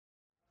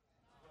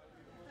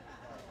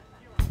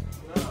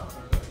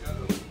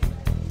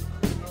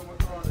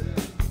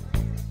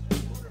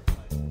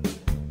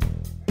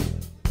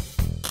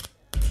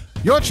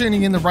You're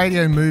tuning in to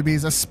Radio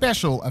Moobies, a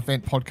special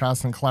event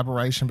podcast and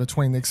collaboration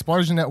between the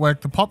Explosion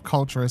Network, the Pop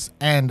Culturists,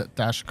 and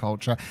Dash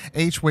Culture.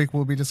 Each week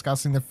we'll be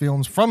discussing the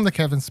films from the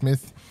Kevin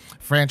Smith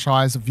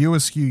franchise, View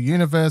Askew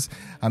universe,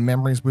 our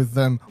memories with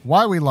them,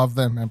 why we love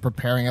them, and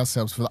preparing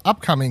ourselves for the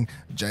upcoming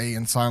Jay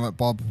and Silent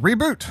Bob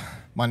reboot.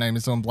 My name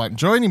is Dylan Blight.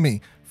 Joining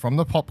me from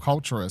the Pop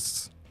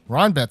Culturists,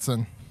 Ryan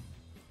Betson.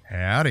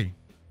 Howdy.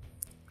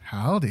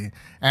 Howdy.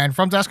 And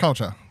from Dash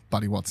Culture,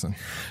 Buddy Watson.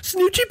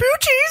 Snoochie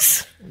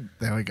boochies.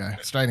 There we go.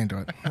 Straight into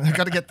it. I've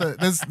got to get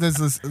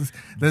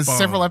there's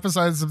several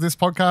episodes of this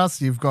podcast.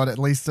 You've got at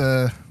least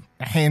a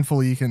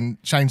handful. You can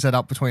change that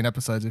up between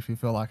episodes if you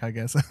feel like, I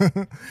guess.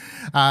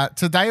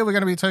 Today we're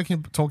going to be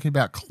talking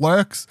about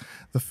Clerks,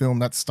 the film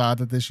that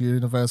started this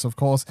universe, of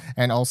course,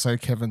 and also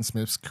Kevin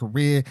Smith's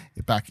career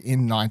back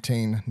in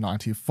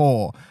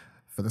 1994.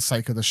 For the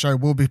sake of the show,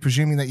 we'll be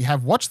presuming that you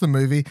have watched the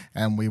movie,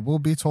 and we will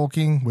be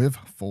talking with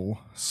full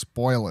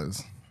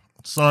spoilers.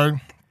 So,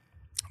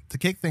 to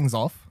kick things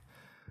off,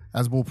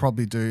 as we'll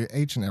probably do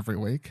each and every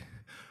week,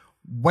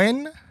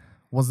 when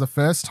was the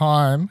first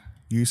time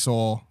you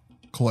saw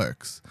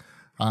Clerks?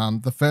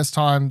 The first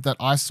time that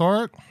I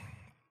saw it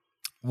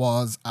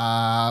was,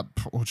 I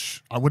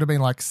would have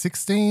been like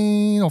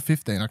 16 or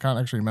 15, I can't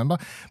actually remember,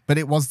 but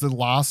it was the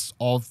last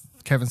of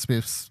Kevin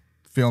Smith's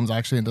films I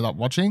actually ended up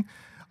watching.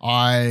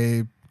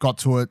 I got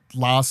to it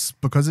last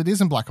because it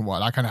is in black and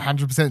white. I can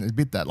 100%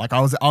 admit that. Like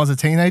I was a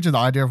teenager. The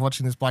idea of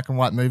watching this black and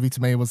white movie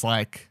to me was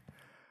like,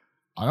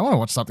 I don't want to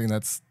watch something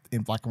that's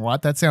in black and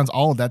white. That sounds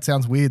old. That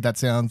sounds weird. That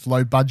sounds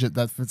low budget.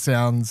 That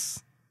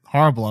sounds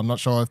horrible. I'm not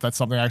sure if that's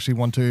something I actually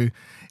want to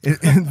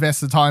invest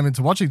the time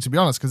into watching, to be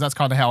honest, because that's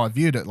kind of how I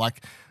viewed it.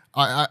 Like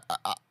I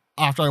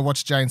after I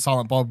watched Jay and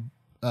Silent Bob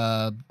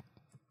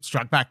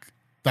Strike Back,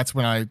 that's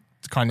when I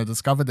kind of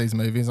discovered these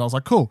movies. I was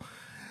like, cool.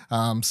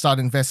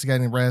 Started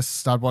investigating the rest,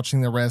 started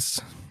watching the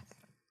rest,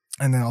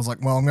 and then I was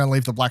like, well, I'm going to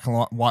leave the black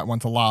and white one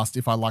to last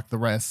if I like the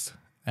rest.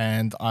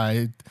 And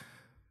it's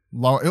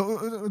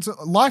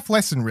a life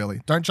lesson,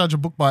 really. Don't judge a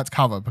book by its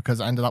cover, because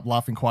I ended up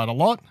laughing quite a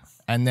lot.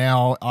 And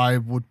now I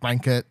would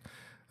rank it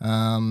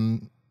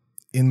in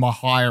my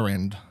higher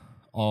end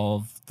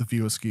of the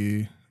View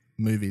Askew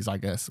movies, I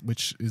guess,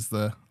 which is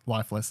the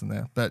life lesson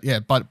there. But yeah,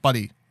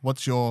 Buddy,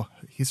 what's your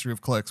history of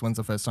Clerks? When's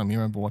the first time you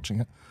remember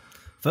watching it?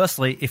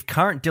 Firstly, if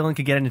current Dylan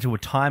could get into a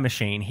time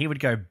machine, he would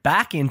go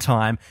back in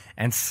time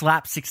and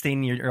slap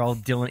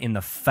 16-year-old Dylan in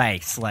the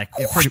face. Like,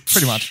 yeah,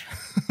 pretty much.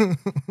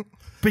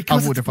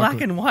 Because it's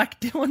black and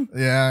white, Dylan.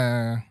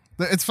 Yeah.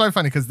 It's so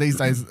funny because these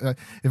days,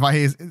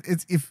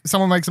 if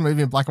someone makes a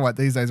movie in black and white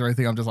these days or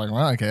anything, I'm just like,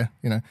 well, I don't care,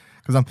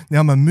 because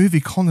I'm a movie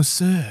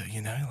connoisseur,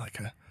 like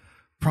a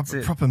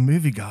proper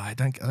movie guy. I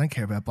don't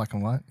care about black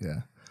and white.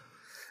 Yeah.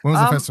 When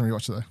was the first time you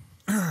watched it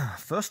though?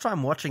 First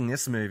time watching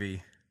this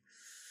movie,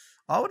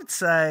 I would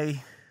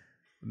say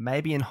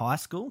maybe in high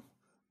school,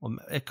 or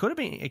it could have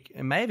been.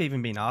 It may have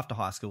even been after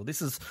high school.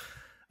 This is,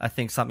 I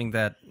think, something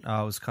that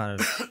I was kind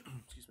of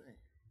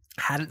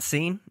hadn't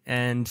seen,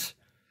 and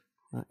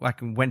like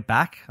went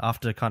back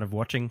after kind of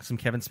watching some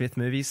Kevin Smith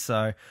movies.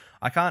 So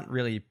I can't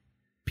really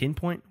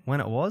pinpoint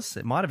when it was.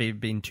 It might have even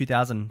been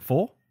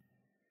 2004,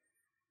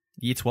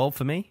 year 12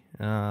 for me.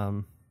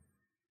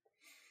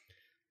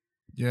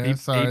 Yeah,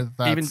 so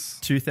that's even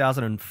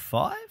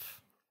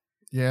 2005.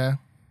 Yeah.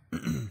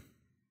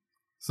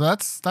 So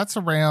that's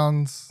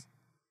around.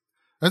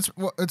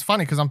 It's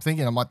funny because I'm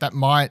thinking I'm like that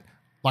might,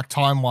 like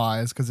time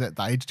wise, because the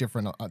age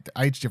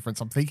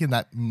difference. I'm thinking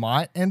that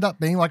might end up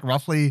being like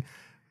roughly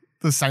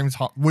the same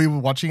time. We were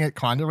watching it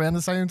kind of around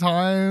the same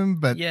time,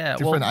 but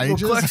different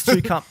ages. Well,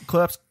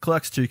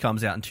 Clerks 2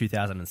 comes out in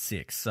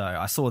 2006, so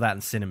I saw that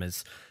in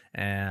cinemas.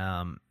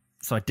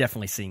 So I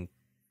definitely seen.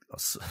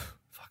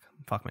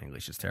 Fuck, my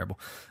English is terrible.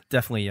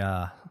 Definitely.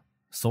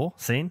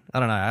 Seen? I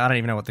don't know. I don't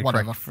even know what the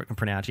correct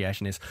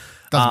pronunciation is.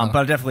 But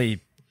I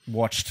definitely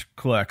watched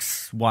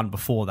Clerks 1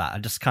 before that. I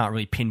just can't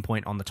really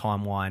pinpoint on the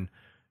timeline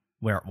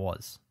where it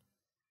was.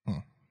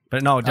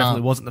 But no, it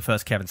definitely wasn't the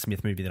first Kevin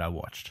Smith movie that I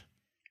watched.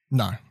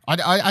 No.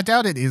 I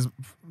doubt it is.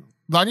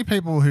 The only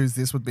people whose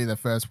this would be their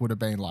first would have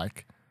been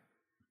like,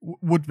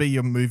 would be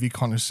your movie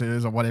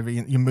connoisseurs or whatever,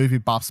 your movie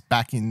buffs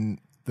back in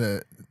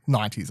the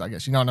 90s, I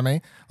guess. You know what I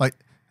mean? Like,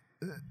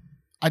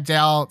 I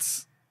doubt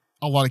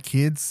a lot of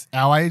kids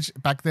our age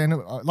back then,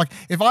 like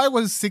if I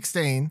was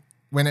 16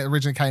 when it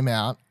originally came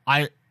out,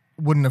 I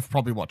wouldn't have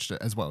probably watched it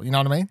as well. You know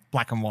what I mean?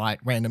 Black and white,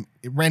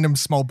 random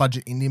small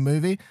budget indie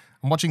movie.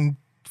 I'm watching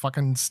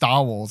fucking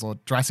Star Wars or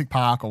Jurassic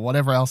Park or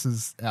whatever else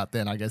is out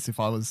then, I guess,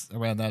 if I was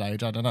around that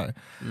age. I don't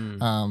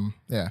know.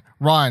 Yeah.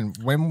 Ryan,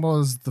 when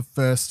was the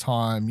first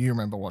time you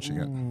remember watching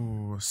it?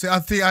 Ooh. See, I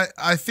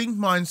think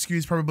mine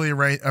skews probably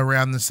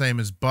around the same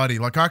as Buddy.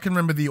 Like I can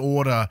remember the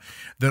order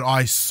that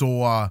I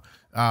saw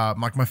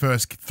like my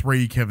first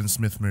 3 Kevin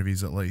Smith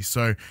movies at least.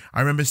 So I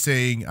remember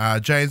seeing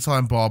Jay and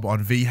Silent Bob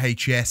on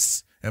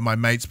VHS at my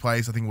mate's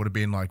place. I think it would have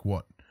been like,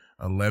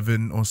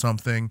 11 or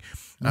something.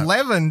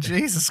 11?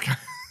 Jesus Christ.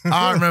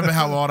 I remember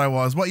how old I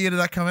was. What year did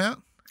that come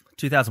out?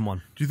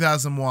 2001.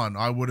 2001.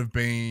 I would have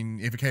been,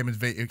 if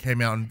it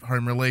came out on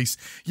home release,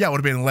 yeah, it would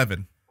have been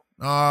 11.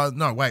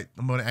 No, wait,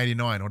 I'm on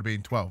 89. It would have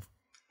been 12.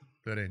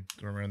 13,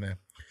 around there.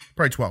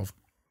 Probably 12.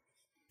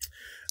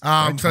 So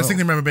I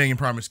distinctly remember being in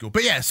primary school.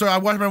 But yeah, so I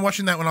remember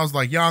watching that when I was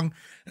like young,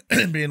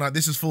 being like,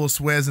 this is full of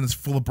swears and it's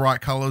full of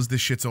bright colors.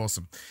 This shit's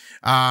awesome.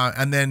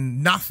 And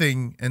then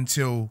nothing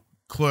until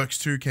Clerks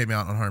 2 came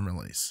out on home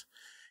release.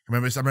 I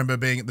remember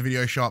being at the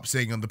video shop,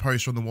 seeing on the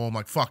poster on the wall, I'm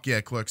like, fuck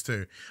yeah, Clerks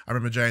 2. I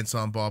remember Jay and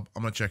Silent Bob,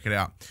 I'm going to check it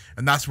out.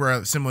 And that's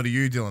where, similar to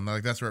you, Dylan,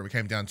 like that's where it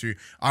came down to,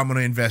 I'm going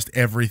to invest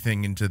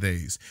everything into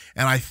these.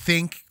 And I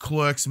think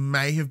Clerks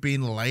may have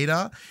been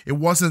later. It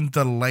wasn't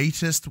the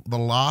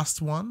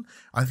last one.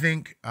 I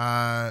think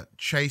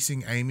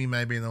Chasing Amy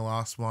may be the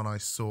last one I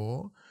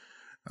saw.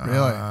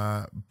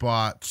 Really?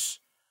 But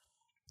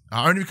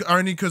only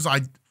because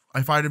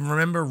if I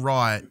remember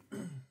right,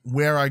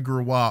 where I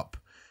grew up,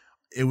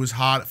 it was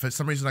hard. For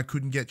some reason, I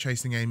couldn't get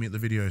Chasing Amy at the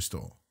video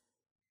store.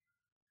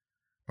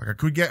 Like I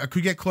could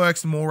get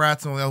Clerks and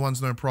Mallrats and all the other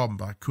ones, no problem,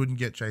 but I couldn't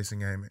get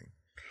Chasing Amy.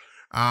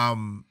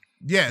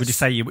 Yes. Would you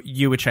say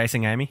you were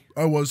chasing Amy?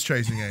 I was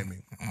chasing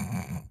Amy.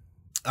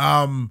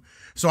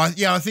 So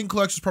I think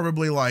Clerks was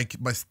probably like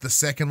the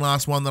second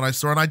last one that I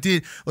saw, and I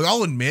did. Look,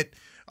 I'll admit,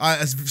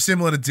 as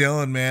similar to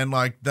Dylan, man,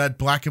 like that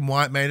black and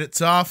white made it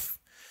tough.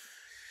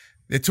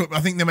 I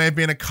think there may have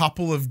been a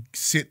couple of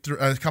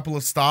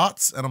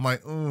starts, and I'm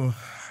like, oh,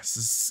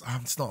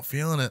 I'm just not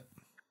feeling it.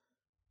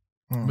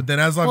 But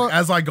then as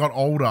I got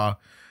older,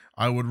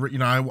 I would,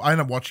 I ended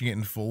up watching it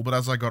in full. But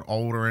as I got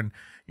older and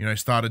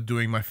started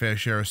doing my fair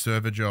share of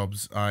server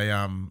jobs,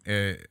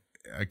 I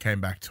came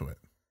back to it.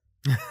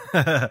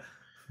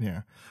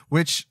 Yeah,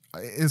 which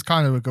is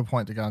kind of a good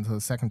point to go into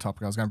the second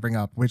topic I was going to bring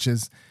up, which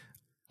is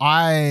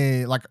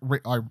I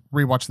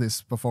rewatched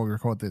this before we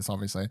record this,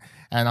 obviously,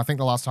 and I think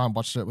the last time I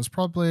watched it was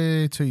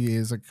probably 2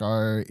 years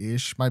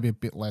ago-ish, maybe a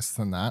bit less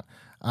than that.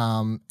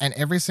 And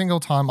every single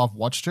time I've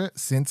watched it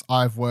since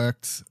I've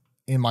worked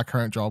in my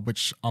current job,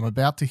 which I'm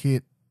about to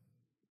hit,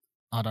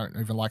 I don't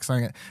even like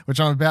saying it, which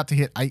I'm about to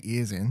hit 8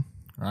 years in,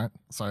 right?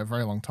 So a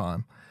very long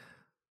time.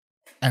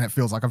 And it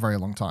feels like a very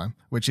long time,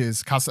 which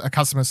is a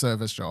customer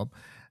service job.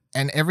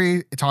 And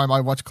every time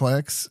I watch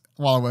Clerks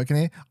while I'm working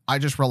here, I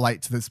just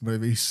relate to this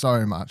movie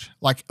so much.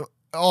 Like,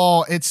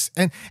 it's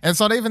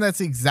not even that's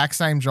the exact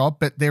same job,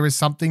 but there is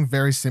something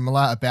very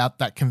similar about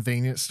that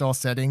convenience store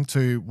setting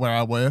to where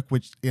I work,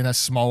 which in a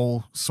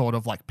small sort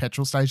of like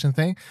petrol station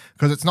thing,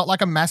 because it's not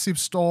like a massive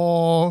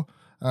store,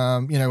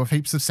 with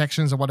heaps of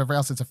sections or whatever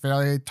else. It's a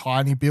fairly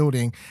tiny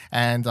building,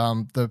 and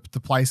the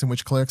place in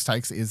which Clerks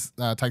takes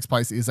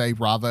place is a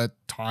rather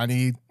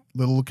tiny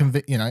little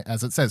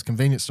as it says,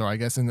 convenience store, I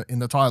guess, in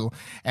the title.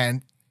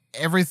 And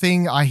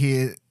everything I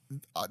hear,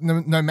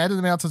 no matter the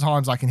amount of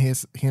times I can hear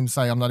him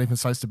say, I'm not even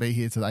supposed to be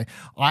here today,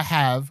 I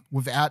have,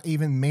 without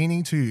even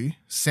meaning to,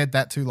 said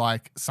that to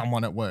like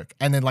someone at work,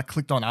 and then like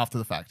clicked on after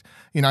the fact.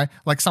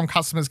 Like some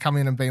customers come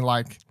in and being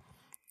like,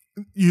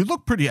 you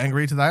look pretty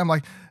angry today. I'm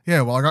like,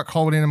 yeah, well, I got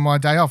called in on my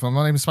day off. I'm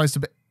not even supposed to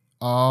be.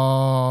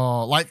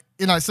 Oh, like,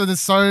 so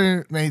there's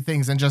so many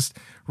things, and just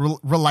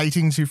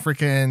relating to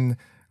freaking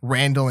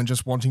Randall and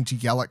just wanting to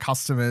yell at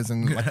customers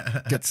and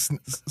like get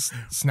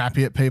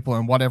snappy at people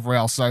and whatever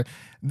else. So,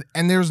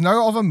 and there's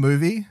no other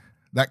movie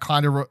that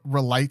kind of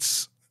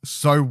relates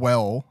so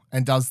well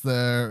and does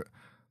the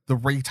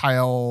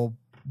retail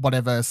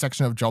whatever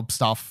section of job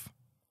stuff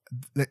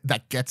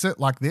that gets it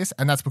like this.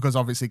 And that's because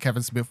obviously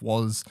Kevin Smith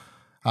was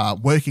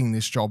working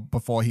this job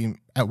before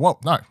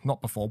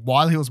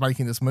while he was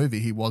making this movie,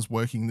 he was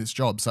working this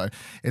job. So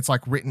it's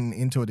like written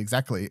into it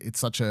exactly. It's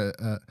such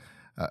a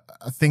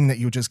thing that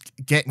you'll just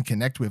get and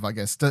connect with, I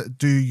guess.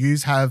 Do you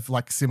have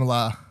like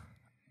similar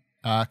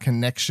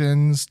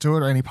connections to it,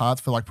 or any parts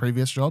for like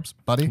previous jobs,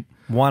 buddy?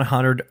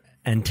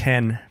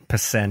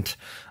 110%.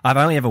 I've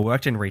only ever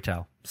worked in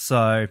retail.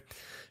 So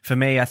for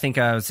me, I think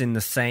I was in the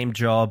same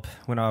job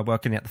when I was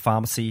working at the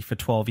pharmacy for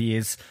 12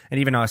 years. And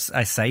even though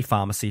I say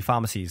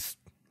pharmacy's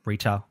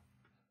retail.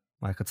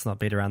 Like, it's not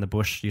beat around the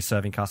bush. You're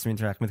serving customers,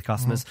 interacting with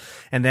customers.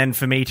 And then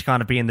for me to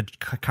kind of be in the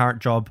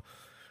current job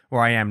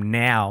where I am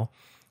now,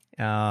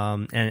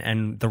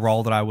 and the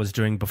role that I was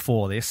doing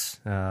before this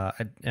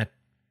at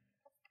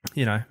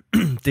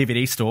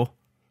DVD store.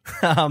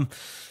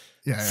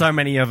 So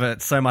much of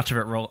it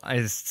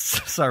is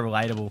so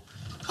relatable.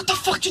 What the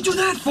fuck you do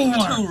that for?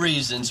 2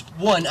 reasons.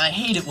 1, I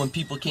hate it when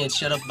people can't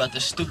shut up about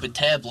the stupid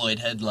tabloid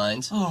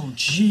headlines. Oh,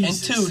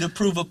 Jesus. And 2, to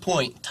prove a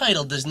point,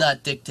 title does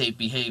not dictate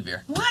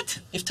behavior. What?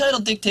 If title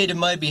dictated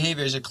my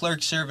behavior as a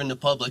clerk serving the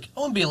public, I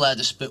wouldn't be allowed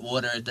to spit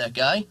water at that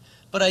guy.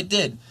 But I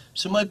did.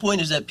 So my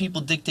point is that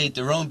people dictate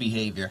their own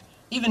behavior.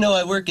 Even though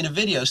I work in a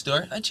video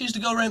store, I choose to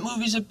go rent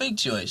movies at Big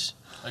Choice.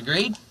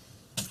 Agreed?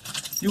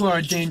 You are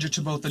a danger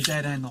to both the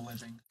dead and the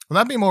living. Well,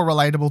 that'd be more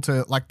relatable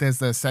to, like,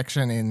 there's a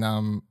section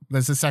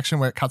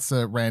where it cuts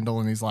to Randall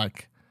and he's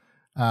like,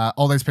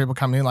 all these people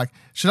coming in like,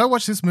 should I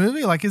watch this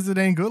movie? Like, is it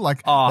any good?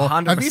 Like, Oh, or,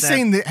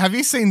 100%. have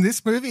you seen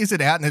this movie? Is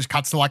it out? And it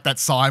cuts to like that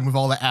sign with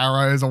all the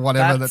arrows or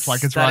whatever. That's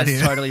like, it's right That is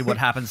here. totally what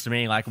happens to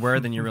me. Like, where are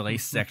the new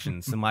release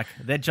sections? I'm like,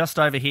 they're just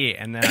over here.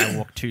 And then I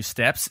walk 2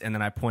 steps and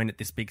then I point at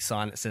this big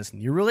sign that says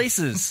new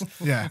releases.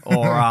 Yeah.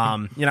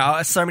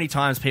 Or, so many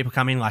times people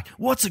come in like,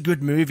 what's a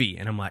good movie?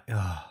 And I'm like,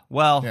 oh,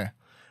 well, Yeah.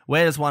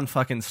 where does one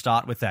fucking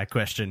start with that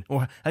question?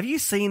 Or have you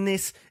seen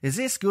this? Is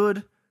this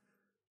good?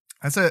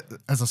 As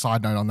a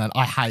side note on that,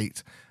 I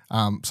hate.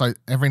 So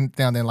every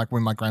now and then, like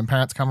when my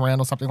grandparents come around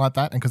or something like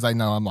that, and because they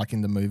know I'm like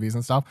into movies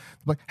and stuff,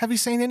 they're like, have you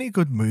seen any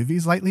good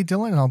movies lately,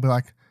 Dylan? And I'll be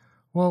like,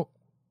 well,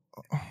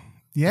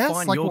 yes.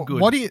 Fine, like, you're good.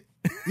 what do you?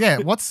 Yeah,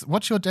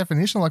 what's your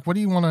definition? Like, what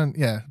do you want to?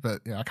 Yeah, but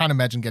yeah, I can't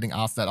imagine getting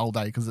asked that all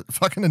day because it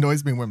fucking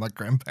annoys me when my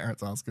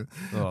grandparents ask me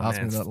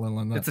that. Let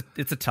alone that.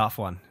 It's a tough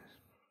one.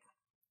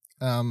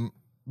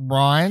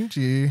 Ryan,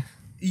 do you?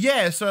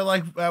 Yeah, so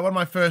like one of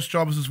my first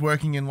jobs was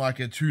working in like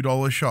a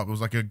 $2 shop. It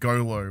was like a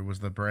Golo was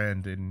the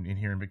brand in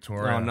here in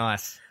Victoria. Oh,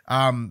 nice.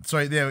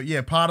 So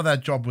there, part of that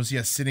job was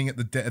sitting at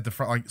the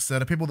front. Like, so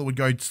the people that would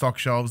go stock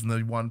shelves, and the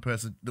one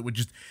person that would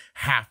just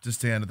have to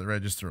stand at the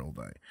register all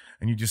day,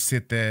 and you just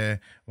sit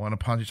there, want to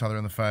punch each other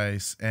in the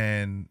face,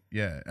 and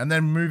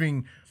then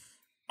moving.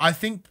 I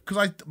think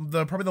because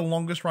probably the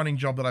longest running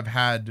job that I've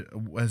had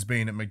has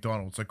been at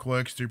McDonald's. So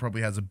Clerks 2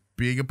 probably has a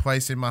bigger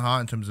place in my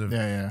heart in terms of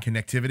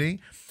connectivity.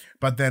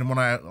 But then when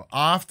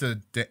after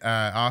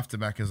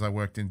Macca's, I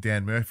worked in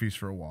Dan Murphy's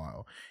for a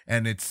while,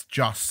 and it's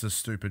just the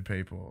stupid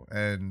people,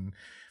 and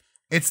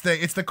it's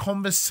the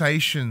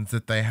conversations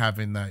that they have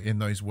in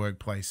those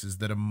workplaces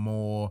that are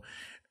more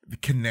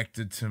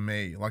connected to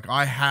me. Like,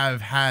 I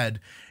have had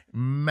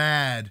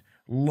mad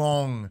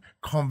long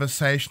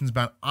conversations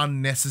about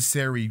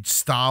unnecessary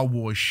Star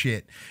Wars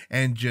shit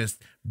and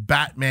just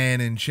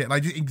Batman and shit,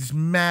 like just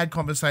mad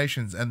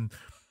conversations, and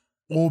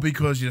all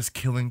because you're just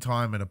killing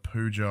time at a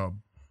poo job.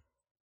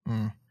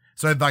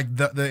 So like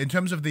the in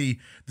terms of the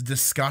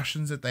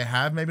discussions that they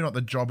have, maybe not the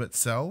job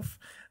itself,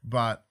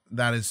 but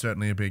that is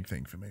certainly a big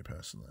thing for me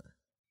personally.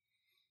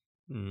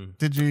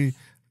 Did you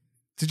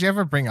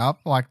ever bring up,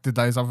 like, did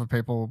those other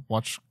people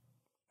watch,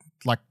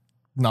 like,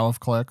 know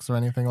of Clerks or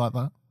anything like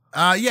that?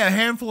 Yeah, a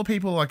handful of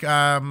people like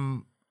at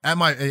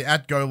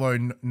Golo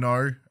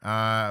no,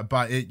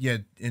 but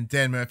in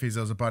Dan Murphy's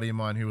there was a buddy of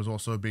mine who was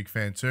also a big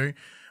fan too.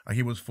 Like,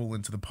 he was full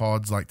into the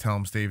pods, like Tell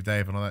 'em Steve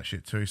Dave and all that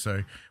shit too.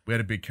 So we had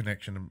a big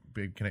connection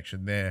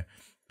there.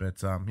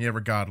 But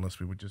regardless,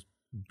 we would just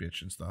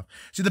bitch and stuff.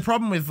 See, the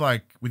problem with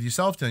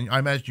yourself, Dan, I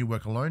imagine you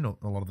work alone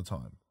a lot of the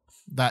time.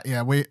 I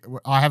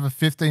have a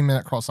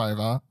 15-minute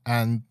crossover,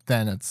 and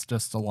then it's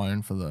just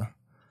alone for the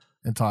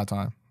entire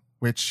time.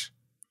 Which,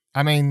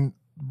 I mean,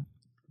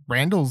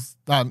 Randall's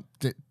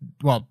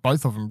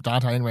both of them,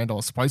 Dante and Randall,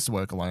 are supposed to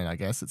work alone, I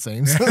guess, it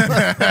seems.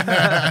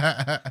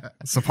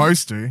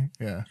 Supposed to,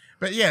 yeah.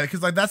 But yeah,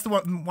 because like that's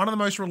one of the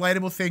most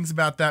relatable things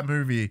about that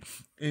movie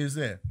is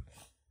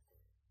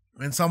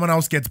when someone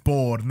else gets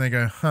bored and they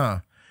go, huh,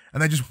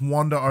 and they just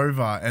wander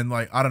over and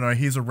like, I don't know,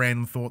 here's a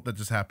random thought that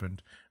just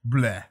happened.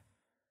 Bleh.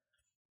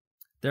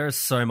 There is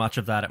so much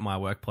of that at my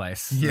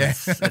workplace. Yeah.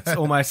 It's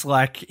almost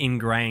like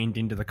ingrained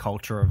into the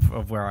culture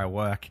of where I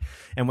work.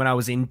 And when I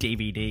was in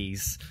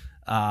DVDs,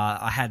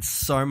 I had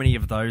so many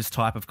of those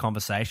type of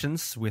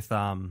conversations with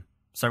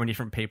so many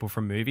different people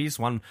from movies.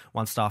 One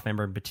staff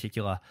member in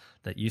particular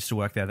that used to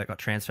work there that got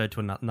transferred to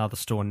another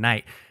store,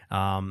 Nate.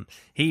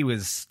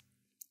 He's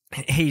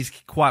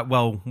quite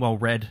well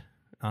read,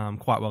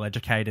 quite well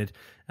educated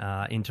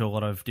into a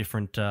lot of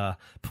different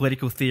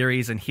political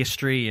theories and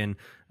history and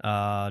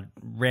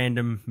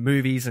random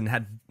movies, and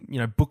had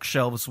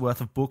bookshelves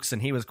worth of books.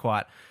 And he was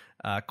quite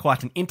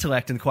an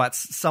intellect and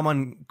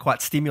someone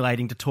quite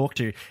stimulating to talk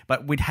to.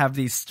 But we'd have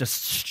these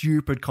just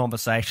stupid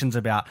conversations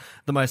about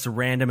the most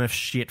random of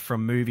shit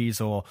from movies,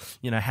 or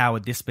how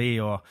would this be,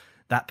 or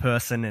that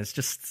person is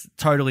just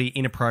totally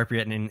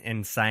inappropriate and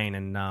insane.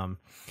 And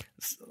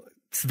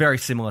it's very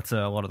similar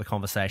to a lot of the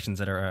conversations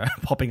that are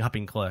popping up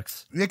in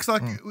Clerks. Yeah,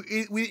 because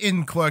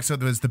in Clerks, there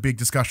was the big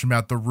discussion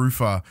about the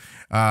roofer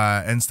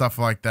and stuff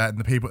like that, and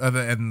the people and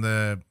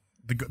the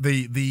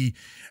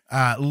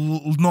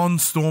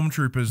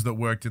non-stormtroopers that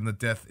worked in the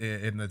Death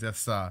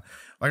Star.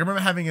 Like, I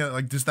remember having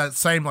just that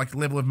same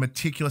level of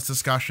meticulous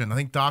discussion. I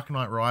think Dark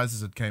Knight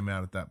Rises had came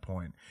out at that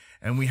point,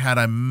 and we had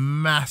a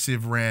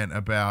massive rant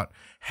about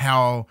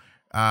how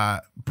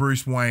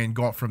Bruce Wayne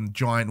got from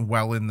giant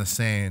well in the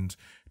sand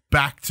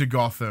back to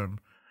Gotham,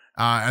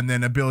 and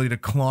then ability to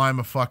climb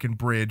a fucking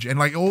bridge, and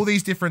all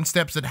these different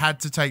steps that had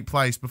to take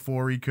place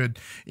before he could.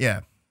 Yeah,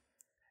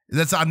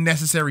 that's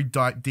unnecessary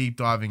deep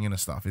diving into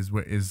stuff.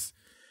 Is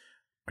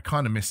I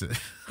kind of miss it.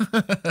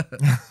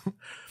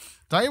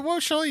 Well,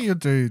 surely you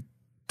do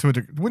to a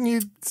degree. Wouldn't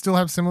you still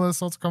have similar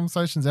sorts of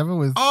conversations ever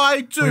with?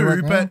 I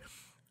do, but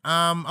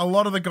a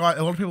lot of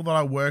people that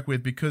I work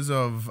with, because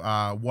of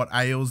what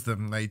ails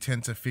them, they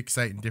tend to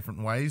fixate in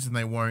different ways, and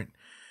they won't.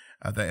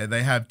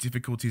 They have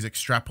difficulties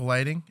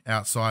extrapolating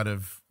outside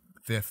of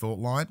their thought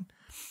line.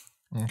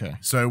 Okay.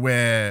 So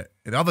where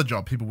at the other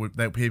job, people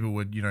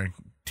would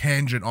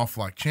tangent off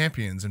like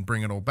champions and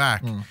bring it all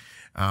back.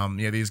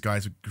 These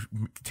guys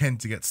tend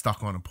to get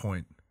stuck on a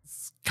point.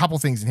 Couple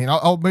things in here.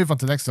 I'll move on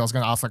to the next. I was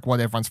going to ask like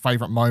what everyone's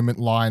favorite moment,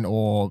 line,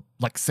 or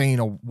like scene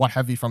or what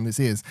have you from this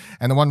is.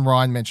 And the one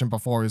Ryan mentioned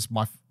before is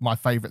my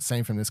favorite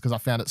scene from this because I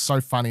found it so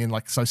funny and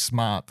like so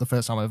smart the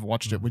first time I ever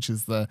watched it, which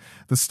is the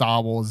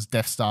Star Wars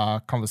Death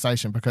Star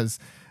conversation, because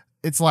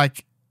it's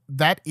like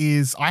that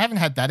is, I haven't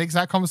had that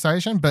exact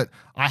conversation, but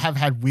I have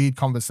had weird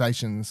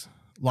conversations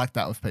like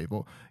that with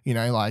people,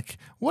 like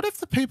what if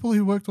the people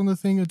who worked on the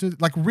thing are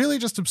like really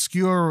just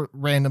obscure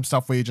random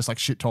stuff where you're just like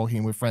shit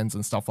talking with friends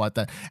and stuff like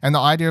that, and the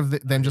idea of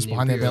them just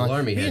behind there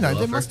being like,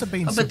 there must have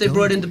been, I bet they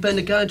brought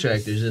independent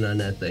contractors in on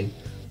that thing.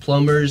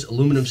 Plumbers,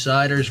 aluminum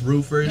siders,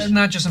 roofers.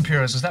 Not just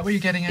Imperials, is that what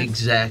you're getting at?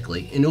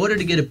 Exactly. In order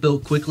to get it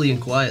built quickly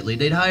and quietly,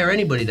 they'd hire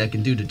anybody that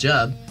can do the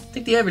job.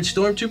 Think the average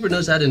stormtrooper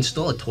knows how to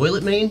install a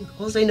toilet main?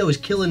 All they know is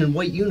killing in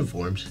white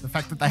uniforms. The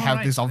fact that they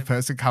have this old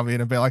person come in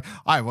and be like,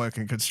 I work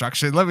in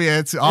construction, let me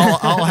answer,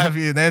 I'll have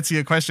you answer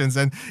your questions,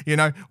 and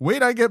we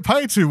don't get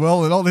paid too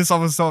well and all this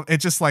other stuff. It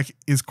just like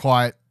is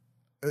quite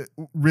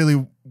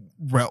really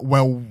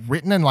well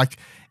written, and like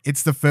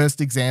it's the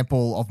first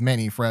example of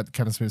many throughout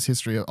Kevin Smith's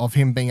history of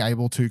him being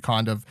able to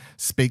kind of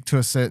speak to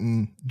a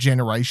certain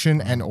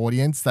generation and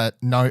audience that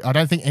I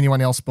don't think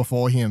anyone else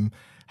before him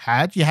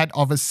had. You had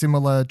other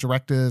similar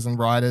directors and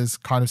writers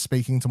kind of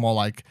speaking to more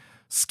like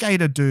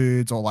skater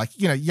dudes or like,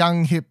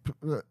 young hip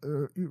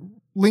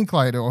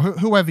Linklater or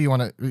whoever you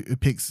want to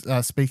pick,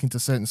 speaking to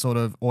certain sort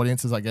of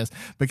audiences, I guess.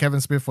 But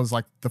Kevin Smith was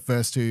like the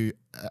first to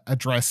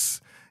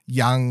address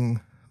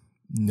young,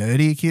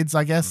 nerdy kids,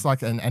 I guess,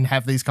 like and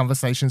have these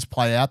conversations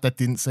play out that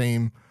didn't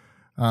seem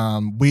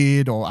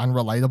weird or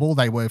unrelatable.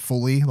 They were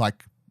fully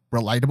like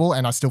relatable,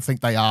 and I still think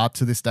they are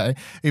to this day,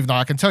 even though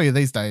I can tell you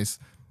these days,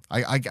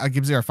 I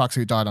give zero fucks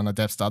who died on a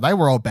Death Star. They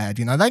were all bad,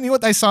 They knew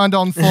what they signed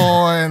on for,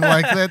 and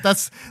like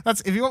that's.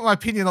 If you want my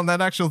opinion on that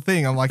actual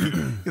thing, I'm like,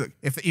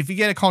 if you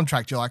get a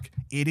contract, you're like,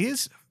 it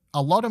is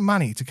a lot of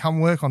money to come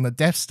work on the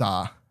Death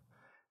Star,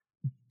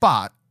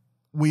 but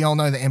we all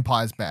know the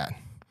Empire's bad.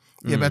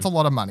 Yeah, but it's a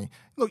lot of money.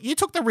 Look, you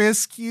took the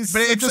risk.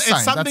 But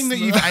it's something that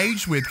you've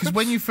aged with, because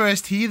when you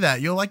first hear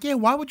that, you're like, yeah,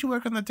 why would you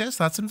work on the Death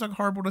Star? That seems like a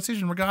horrible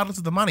decision, regardless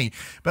of the money.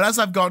 But as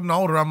I've gotten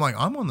older, I'm like,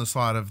 I'm on the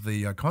side of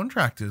the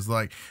contractors.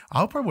 Like,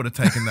 I probably would have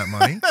taken that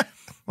money.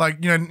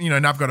 Like,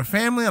 and I've got a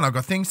family and I've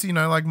got things,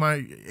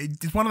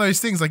 it's one of those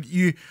things, like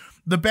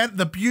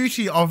the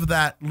beauty of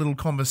that little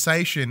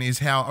conversation is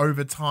how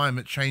over time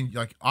it changed.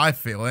 Like, I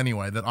feel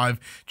anyway that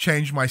I've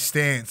changed my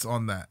stance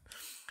on that.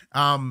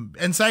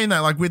 And saying that,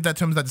 like with that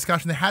terms of that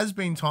discussion, there has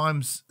been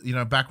times,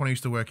 back when I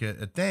used to work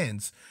at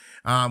Dan's,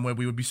 where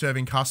we would be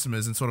serving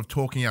customers and sort of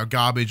talking our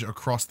garbage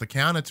across the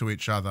counter to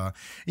each other.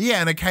 Yeah,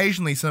 and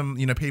occasionally some,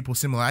 people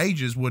similar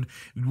ages would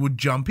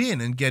jump in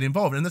and get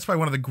involved. And that's probably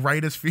one of the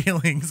greatest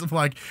feelings of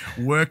like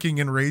working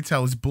in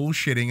retail is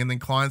bullshitting, and then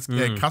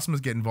customers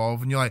get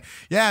involved, and you're like,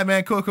 yeah,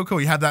 man, cool.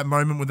 You have that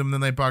moment with them, and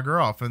then they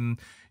bugger off, and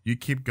you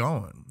keep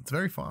going. It's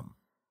very fun.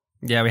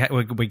 Yeah,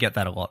 we get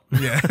that a lot.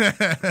 Yeah.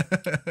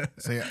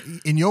 So yeah,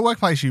 in your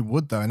workplace you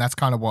would though, and that's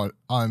kind of what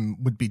I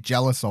would be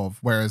jealous of.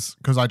 Whereas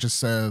because I just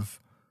serve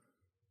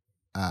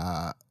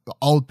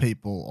old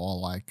people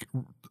or like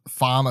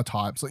farmer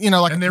types, like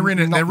and they're in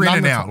and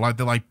out, like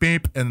they're like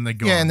beep and they're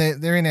gone. Yeah,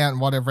 and they're in and out and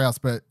whatever else.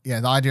 But yeah,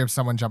 the idea of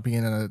someone jumping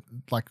in and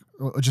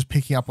or just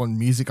picking up on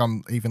music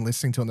I'm even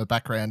listening to in the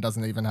background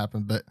doesn't even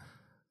happen. But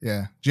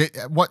yeah, do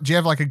you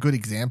have like a good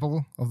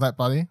example of that,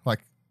 buddy?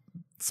 Like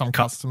some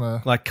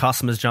customer, like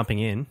customers jumping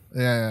in.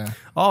 Yeah.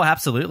 Oh,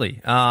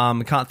 absolutely.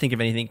 I can't think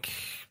of anything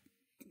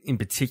in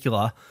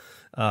particular,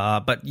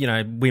 but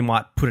we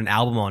might put an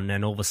album on,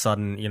 and all of a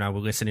sudden, we're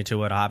listening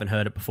to it. I haven't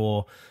heard it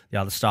before.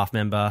 The other staff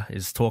member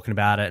is talking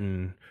about it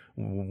and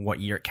what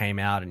year it came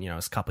out, and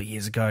it's a couple of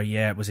years ago.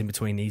 Yeah, it was in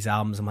between these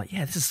albums. I'm like,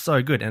 yeah, this is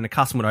so good. And the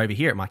customer would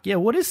overhear it. I'm like, yeah,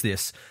 what is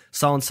this?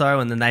 So and so,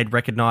 and then they'd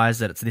recognize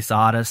that it's this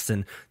artist,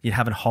 and you'd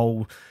have a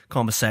whole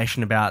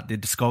conversation about the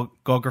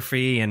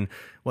discography and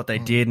what they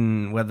did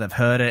and whether they've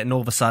heard it. And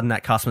all of a sudden,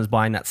 that customer's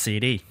buying that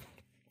CD.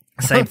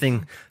 Same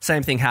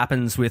thing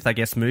happens with, I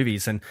guess,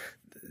 movies, and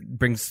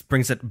brings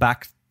it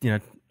back,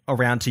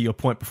 around to your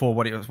point before.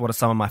 What are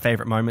some of my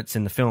favorite moments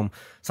in the film?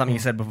 Something you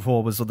said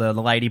before was the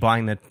lady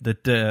buying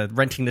the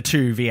renting the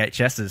 2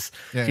 VHSs.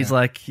 Yeah, she's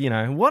like,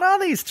 what are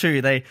these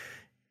 2?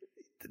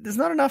 There's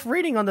not enough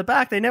reading on the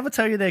back. They never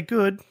tell you they're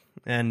good.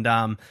 And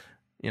how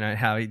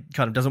he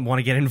kind of doesn't want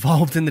to get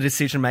involved in the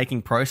decision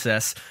making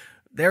process.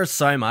 There's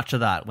so much of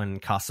that when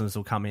customers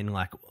will come in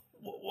like,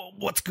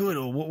 what's good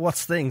or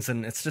what's things,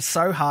 and it's just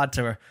so hard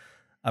to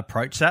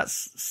approach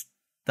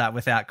that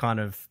without kind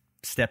of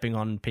stepping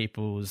on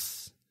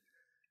people's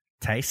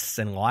tastes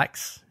and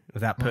likes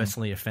without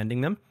personally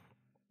offending them.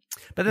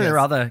 But then there are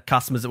other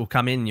customers that will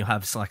come in, and you'll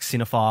have like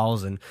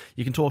cinephiles, and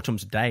you can talk to them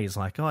for days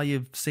like, oh,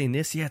 you've seen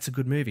this? Yeah, it's a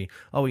good movie.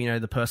 Oh,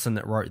 the person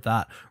that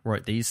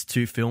wrote these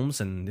 2 films,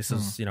 and this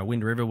is,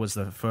 Wind River was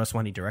the first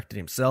one he directed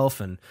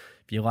himself, and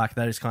if you like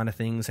those kind of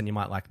things and you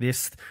might like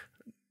this,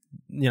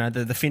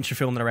 the Fincher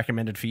film that I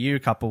recommended for you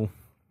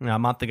a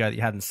month ago that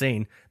you hadn't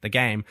seen, The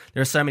Game.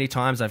 There are so many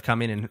times I've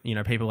come in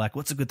and, people are like,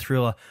 what's a good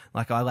thriller?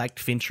 Like, I liked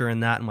Fincher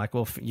and that. I'm like,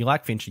 well, you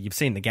like Fincher, you've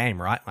seen The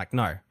Game, right? Like,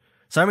 no.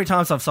 So many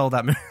times I've sold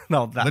that,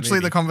 Literally movie.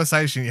 The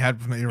conversation you had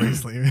with me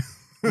recently.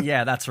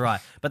 Yeah, that's right.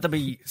 But there'll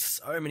be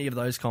so many of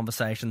those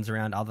conversations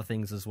around other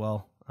things as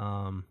well,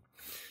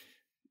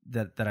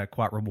 that are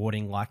quite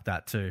rewarding like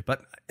that too.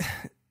 But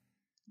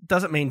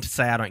doesn't mean to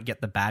say I don't get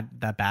the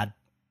bad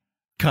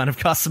kind of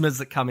customers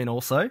that come in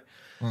also,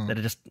 that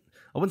are just,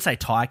 I wouldn't say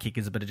tire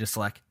kickers, but are just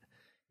like,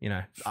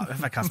 I've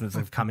had customers that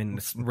have come in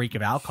and reek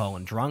of alcohol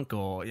and drunk,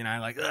 or,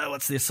 like, oh,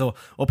 what's this? Or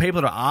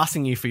people that are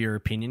asking you for your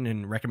opinion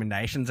and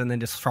recommendations and then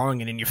just throwing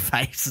it in your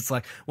face. It's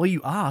like, well,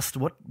 you asked,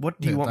 what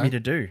do you want me to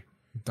do?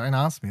 Don't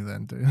ask me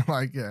then, dude.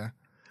 Like, yeah.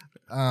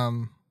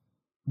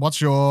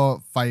 What's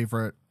your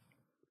favorite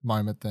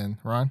moment then,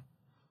 Ryan?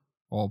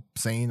 Or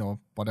scene or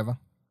whatever?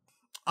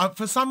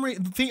 For some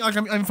reason,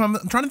 if I'm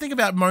trying to think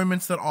about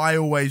moments that I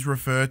always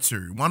refer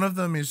to. One of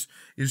them is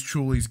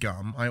Chewlie's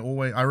Gum. I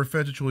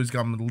refer to Chewlie's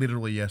Gum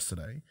literally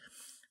yesterday,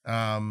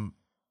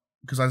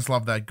 because I just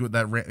love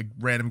that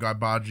random guy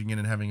barging in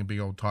and having a big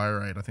old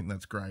tirade. I think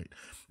that's great,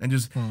 and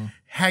just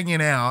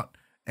hanging out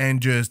and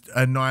just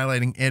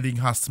annihilating any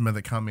customer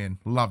that come in.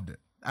 Loved it,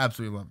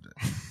 absolutely loved it.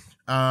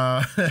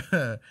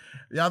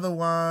 The other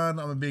one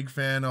I'm a big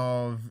fan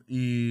of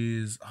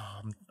is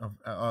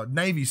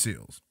Navy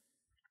SEALs.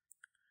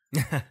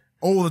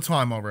 All the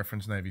time I'll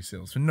reference Navy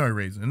SEALs for no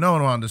reason. No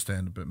one will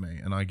understand it but me,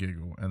 and I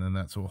giggle, and then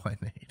that's all I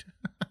need.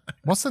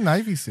 What's the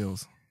Navy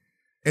SEALs?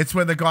 It's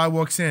when the guy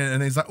walks in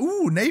and he's like,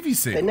 ooh, Navy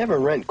SEAL. They never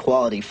rent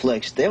quality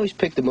flicks. They always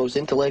pick the most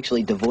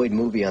intellectually devoid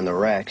movie on the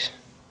racks.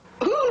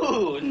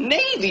 Ooh,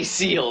 Navy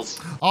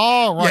SEALs.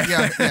 Oh, right,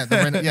 yeah.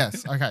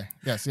 Yes, okay,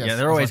 yes. Yeah,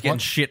 they're always getting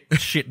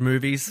shit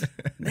movies.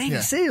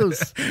 Navy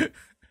SEALs.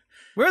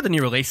 Where are the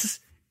new releases?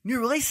 New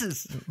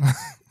releases.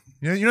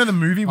 You know the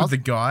movie with the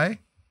guy?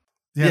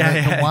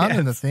 Yeah, the one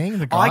and the thing,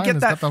 the guy.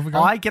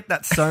 I get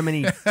that so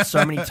many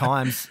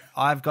times.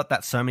 I've got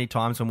that so many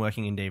times when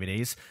working in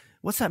DVDs.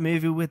 What's that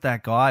movie with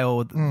that guy,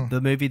 or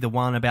the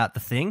one about the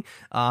thing?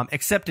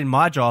 Except in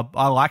my job,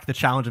 I like the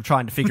challenge of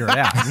trying to figure it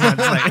out.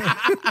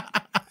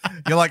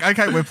 You're like,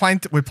 okay, we're playing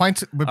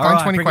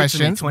 20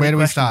 questions. Where do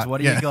we start? What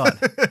do you got?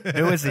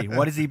 Who is he?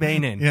 What has he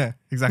been in? Yeah,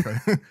 exactly.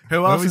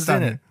 Who else is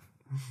in it?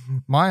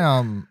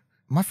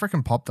 My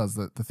freaking pop does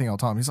the thing all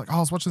the time. He's like, oh, I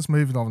was watching this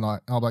movie the other night.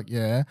 I'm like,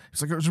 yeah.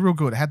 He's like, it was real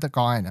good. It had that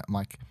guy in it. I'm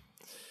like,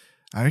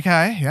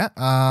 okay, yeah.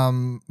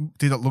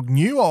 Did it look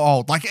new or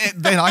old? Like,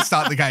 then I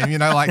start the game,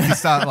 like you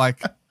start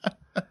like,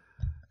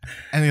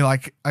 and you're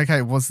like,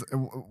 okay, was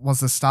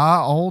the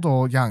star old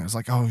or young? It's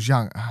like, oh, he was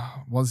young.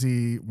 Was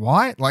he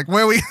white? Like,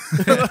 where we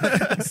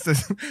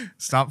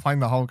start playing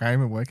the whole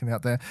game and working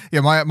out there.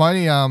 Yeah, my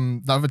only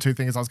the other two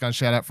things I was going to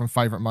shout out from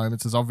favorite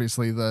moments is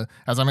obviously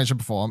as I mentioned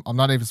before, I'm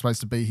not even supposed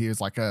to be here. It's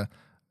like a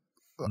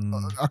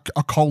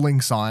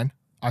calling sign.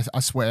 I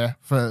swear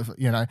for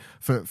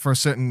a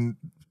certain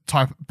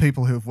type of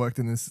people who have worked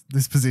in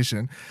this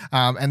position.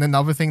 And then the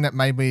other thing that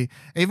made me,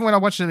 even when I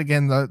watched it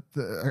again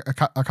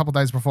a couple of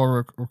days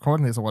before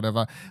recording this or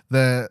whatever,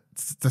 the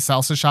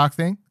salsa shark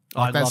thing.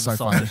 Like, that's so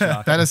funny.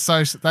 that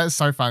is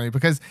so funny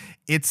because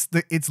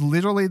it's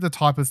literally the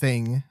type of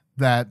thing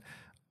that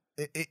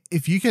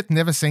if you get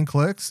never seen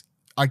Clerks,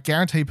 I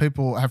guarantee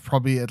people have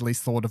probably at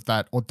least thought of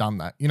that or done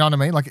that. You know what I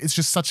mean? Like it's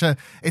just such a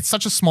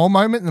small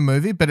moment in the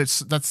movie, but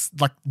that's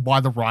like why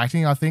the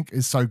writing I think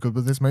is so good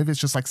with this movie. It's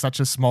just like such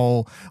a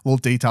small little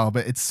detail,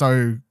 but it's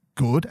so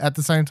good at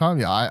the same time.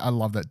 Yeah, I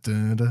love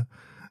that.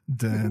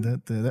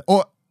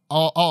 Or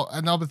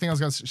another thing I was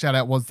going to shout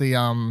out was the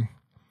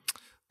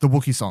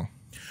Wookiee song.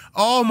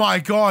 Oh my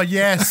god,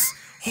 yes!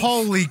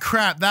 Holy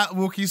crap, that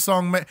Wookiee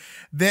song!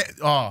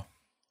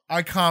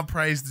 I can't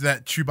praise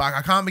that Chewbacca.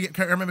 I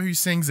can't remember who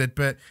sings it,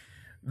 but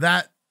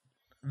that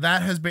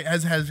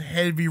has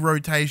heavy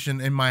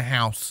rotation in my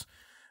house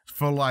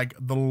for like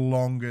the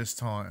longest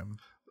time.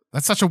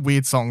 That's such a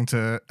weird song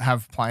to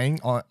have playing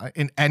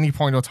in any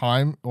point or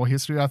time or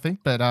history, I think.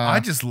 But I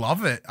just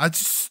love it.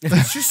 It's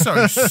just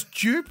so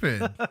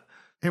stupid.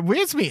 It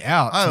weirds me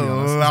out. I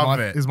love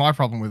it. Is my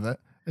problem with it.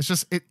 It's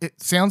just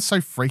it sounds so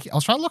freaky. I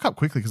was trying to look up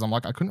quickly because I'm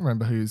like I couldn't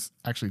remember who's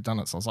actually done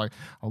it, so I was like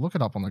I'll look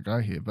it up on the go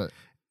here, but.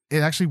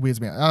 It actually weirds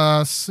me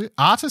out.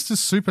 Artist is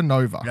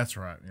Supernova. That's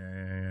right.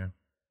 Yeah.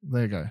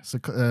 There you go. So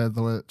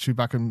the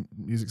Chewbacca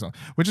music song,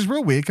 which is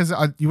real weird because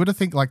you would have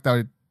think like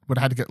they would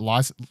have had to get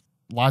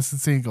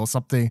licensing or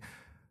something.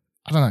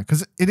 I don't know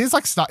because it is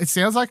like it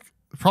sounds like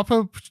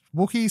proper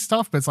Wookiee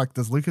stuff, but it's like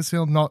does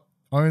Lucasfilm not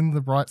own the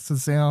rights to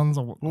sounds?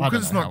 Or well,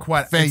 because it's not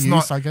quite fair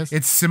use, I guess.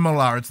 It's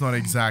similar. It's not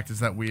exact.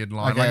 It's that weird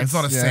line. Like it's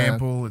not a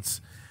sample.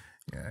 It's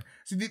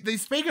See,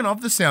 speaking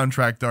of the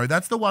soundtrack though,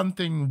 that's the one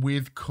thing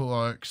with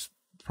Clerks.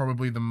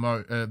 Probably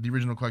the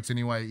original Clerks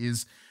anyway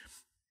is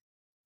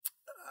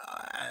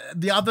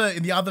the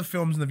other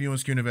films in the View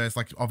Askew universe,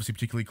 like obviously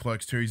particularly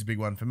Clerks 2 is a big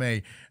one for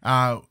me.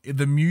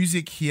 The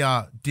music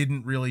here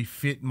didn't really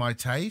fit my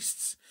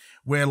tastes,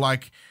 where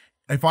like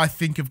if I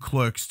think of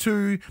Clerks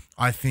 2,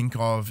 I think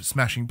of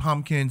Smashing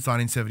Pumpkins,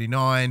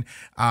 1979,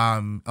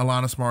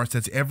 Alanis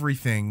Morissette's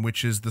Everything,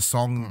 which is the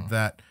song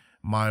that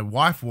my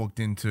wife walked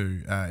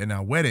into in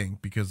our wedding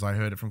because I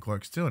heard it from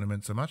Clerks 2 and it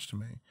meant so much to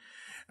me.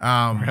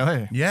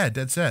 Really? Yeah,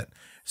 dead set.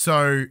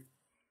 So,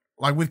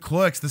 like with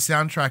Clerks, the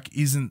soundtrack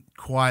isn't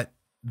quite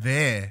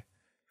there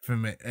for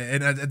me,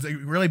 and it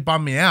really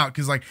bummed me out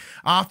because, like,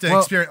 after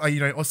experience, like, you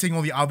know, or seeing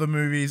all the other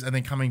movies and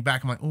then coming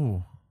back, I'm like,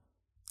 oh,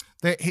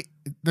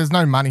 there's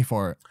no money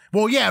for it.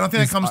 Well, yeah, and I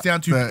think it comes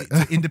down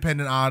to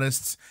independent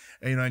artists,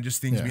 you know,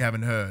 just things we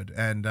haven't heard,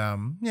 and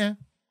yeah.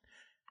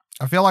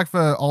 I feel like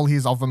for all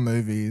his other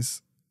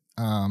movies,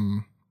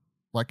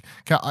 like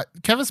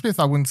Kevin Smith,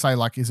 I wouldn't say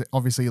like is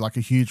obviously like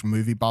a huge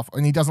movie buff,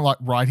 and he doesn't like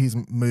write his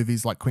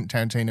movies like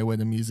Quentin Tarantino where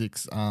the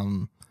music's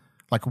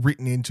like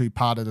written into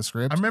part of the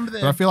script. I remember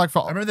that. But I feel like I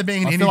remember there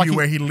being an interview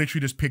where he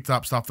literally just picked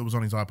up stuff that was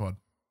on his iPod.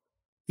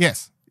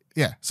 Yes,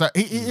 yeah. So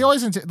he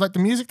always like the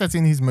music that's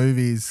in his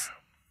movies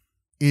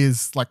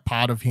is like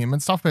part of him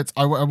and stuff, but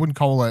I wouldn't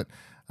call it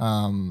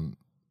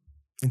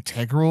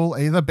integral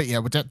either. But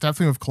yeah,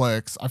 definitely with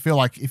Clerks, I feel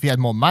like if he had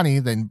more money,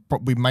 then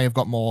we may have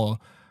got more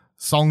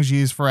songs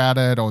used throughout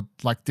it or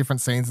like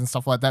different scenes and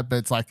stuff like that. But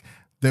it's like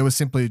there was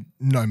simply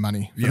no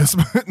money for this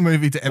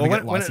movie to ever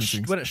get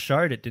licensing. When it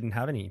showed, it didn't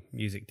have any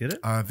music, did it?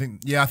 I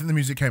think the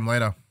music came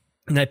later.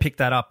 And they picked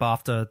that up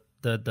after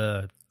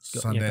the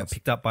Sundance. got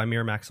picked up by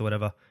Miramax or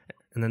whatever,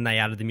 and then they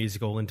added the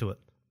music all into it.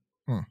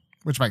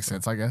 Which makes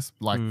sense, I guess.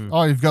 Like,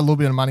 oh, you've got a little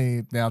bit of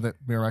money now that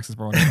Miramax has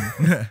brought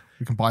in.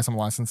 You can buy some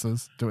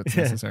licenses, do what's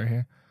necessary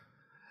here.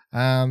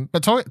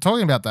 But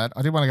talking about that,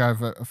 I did want to go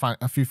over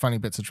a few funny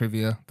bits of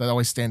trivia that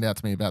always stand out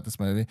to me about this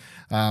movie.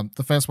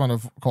 The first one,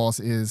 of course,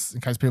 is,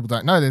 in case people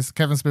don't know this,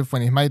 Kevin Smith,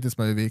 when he made this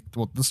movie,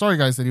 well, the story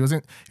goes that he was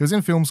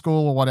in film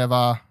school or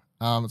whatever.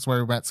 It's where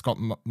he met Scott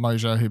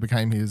Mosier, who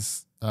became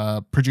his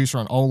producer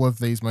on all of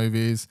these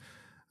movies.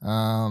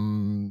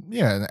 And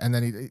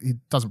then he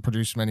doesn't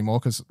produce them anymore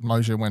because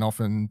Mosier went off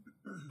and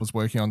was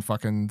working on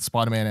fucking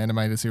Spider-Man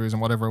animated series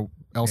and whatever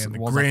else it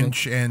was.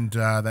 Grinch and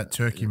that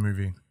turkey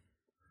movie.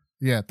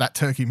 Yeah, that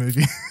turkey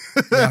movie.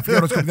 Yeah, I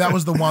forgot what it's called. That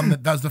was the one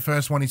that was the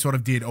first one he sort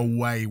of did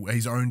away,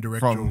 his own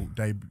directorial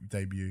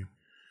debut.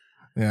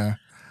 Yeah.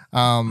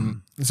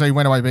 So he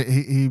went away, but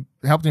he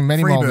helped him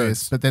many more of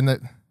this. But then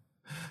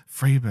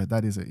Freebird,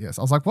 that is it. Yes,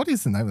 I was like, what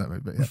is the name of that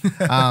movie?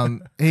 But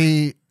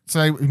yeah.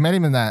 So he met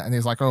him in that, and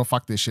he's like, oh,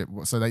 fuck this shit.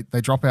 So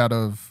they drop out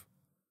of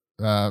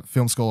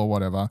film school or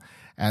whatever,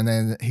 and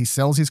then he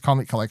sells his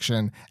comic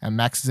collection and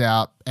maxes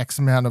out X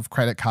amount of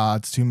credit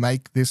cards to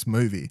make this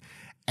movie.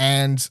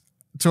 And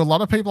to a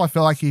lot of people, I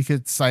feel like you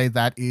could say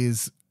that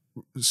is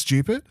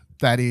stupid.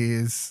 That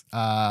is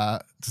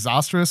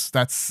disastrous.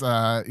 That's,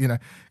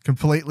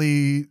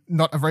 completely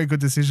not a very good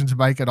decision to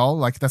make at all.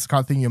 Like, that's the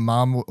kind of thing your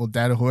mom or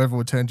dad or whoever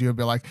would turn to you and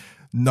be like,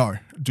 no,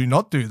 do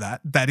not do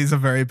that. That is a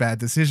very bad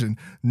decision.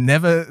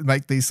 Never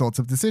make these sorts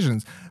of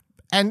decisions.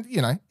 And,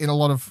 in a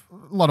lot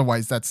of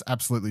ways, that's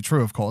absolutely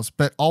true, of course.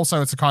 But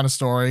also it's a kind of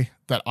story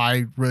that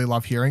I really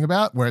love hearing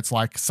about, where it's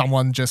like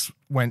someone just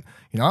went,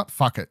 you know what,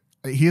 fuck it.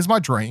 Here's my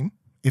dream.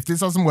 If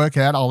this doesn't work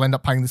out, I'll end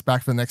up paying this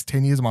back for the next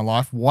 10 years of my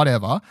life,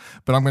 whatever.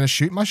 But I'm going to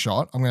shoot my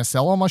shot. I'm going to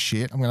sell all my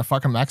shit. I'm going to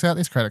fucking max out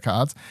these credit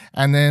cards.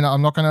 And then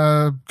I'm not going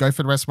to go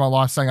for the rest of my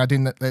life saying I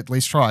didn't at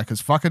least try, because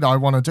fuck it, I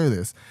want to do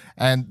this.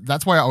 And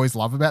that's what I always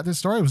love about this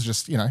story. It was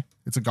just,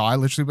 it's a guy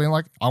literally being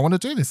like, I want to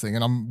do this thing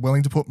and I'm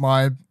willing to put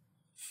my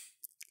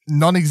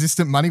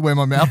non-existent money where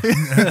my mouth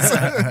is.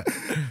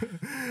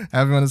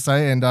 However you want to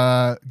say, and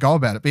go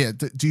about it. But yeah,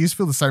 do you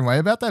feel the same way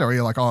about that? Or are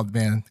you like, oh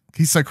man,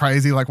 he's so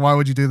crazy. Like, why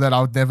would you do that? I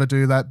would never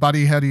do that.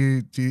 Buddy, how do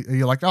you are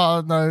you like,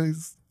 oh no,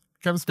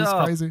 Kevin Smith's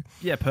crazy?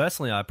 Yeah,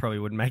 personally, I probably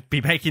wouldn't be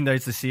making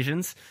those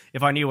decisions.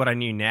 If I knew what I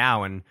knew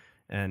now and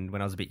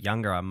when I was a bit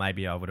younger,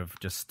 maybe I would have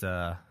just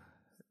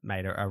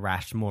made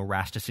a more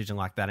rash decision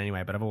like that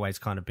anyway. But I've always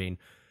kind of been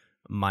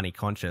money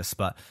conscious.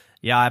 But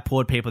yeah, I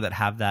applaud people that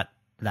have that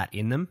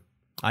in them.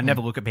 I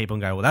never look at people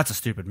and go, well, that's a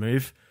stupid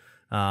move.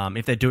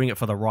 If they're doing it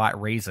for the right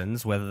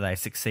reasons, whether they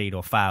succeed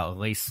or fail, at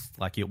least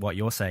like what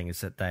you're saying is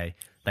that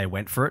they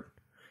went for it.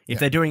 If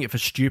they're doing it for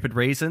stupid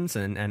reasons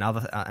and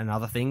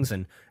other things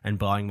and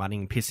blowing money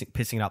and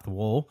pissing it up the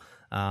wall,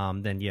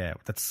 then yeah,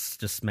 that's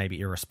just maybe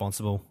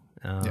irresponsible.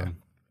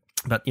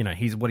 But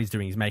what he's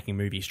doing is making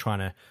movies, trying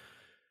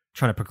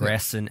to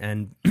progress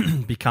and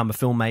become a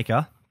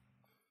filmmaker,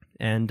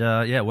 and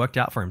it worked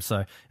out for him.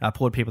 So I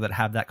applaud people that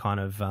have that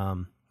kind of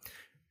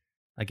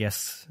I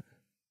guess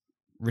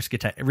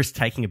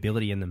risk-taking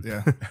ability in them.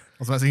 Yeah. I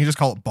was about to say, you just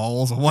call it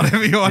balls or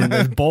whatever you want.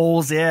 Those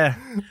balls, yeah.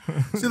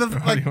 See,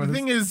 the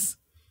thing is,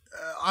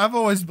 I've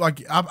always,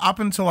 like, up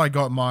until I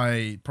got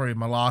probably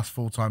my last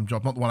full-time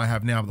job, not the one I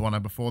have now, but the one I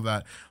had before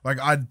that, like,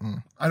 I'd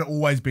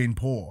always been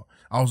poor.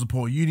 I was a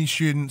poor uni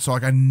student, so,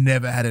 like, I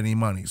never had any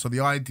money. So the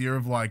idea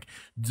of, like,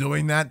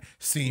 doing that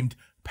seemed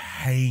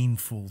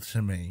painful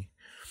to me.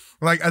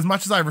 like as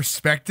much as I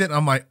respect it,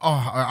 I'm like,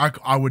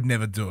 I would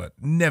never do it.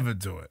 Never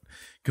do it.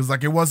 Because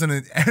like it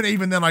wasn't, and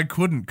even then I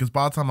couldn't, because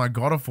by the time I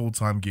got a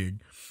full-time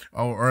gig,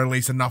 or at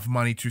least enough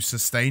money to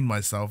sustain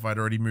myself, I'd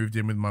already moved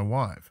in with my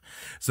wife.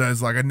 So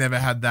it's like I never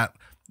had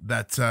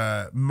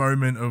that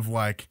moment of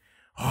like,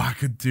 I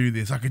could do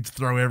this. I could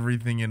throw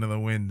everything into the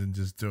wind and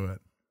just do it.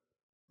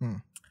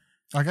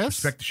 I guess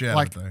Respect the shit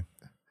out of it though.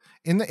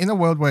 In a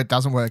world where it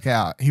doesn't work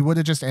out, he would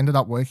have just ended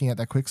up working at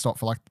that quick stop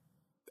for like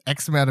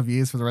X amount of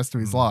years for the rest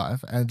of his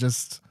life and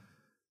just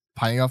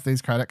paying off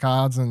these credit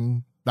cards,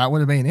 and that would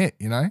have been it,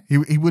 you know?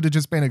 He would have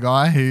just been a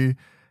guy who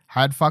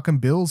had fucking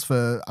bills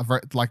for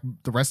like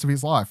the rest of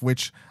his life,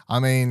 which, I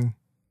mean,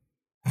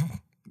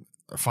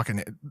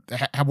 fucking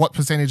what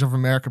percentage of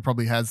America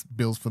probably has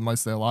bills for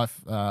most of their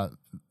life,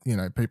 you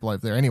know, people over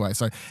there anyway.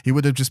 So he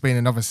would have just been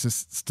another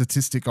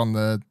statistic on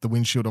the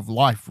windshield of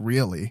life,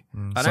 really.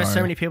 I know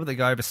so many people that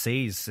go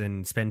overseas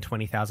and spend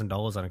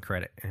 $20,000 on a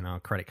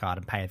credit card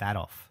and pay that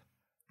off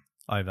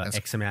over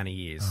X amount of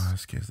years. Oh, that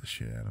scares the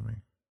shit out of me.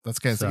 That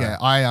scares. Yeah,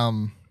 I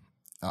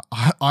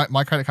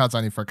my credit card's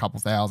only for a couple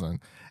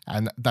thousand,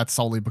 and that's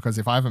solely because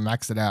if I haven't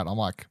maxed it out, I'm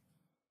like,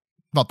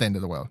 not the end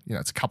of the world. You know,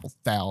 it's a couple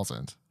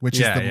thousand, which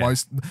is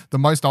the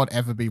most I'd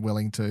ever be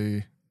willing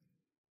to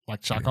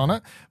like chuck on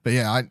it. But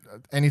yeah,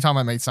 anytime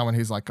I meet someone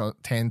who's like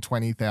got 10,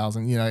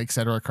 20,000, you know, et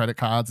cetera, credit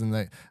cards, and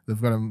they've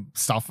got them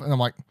stuff, and I'm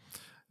like,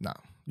 no,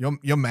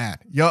 you're mad.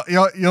 You're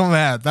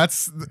mad.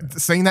 That's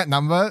seeing that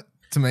number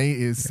to me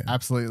is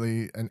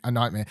absolutely a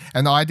nightmare.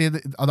 And the idea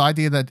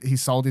that he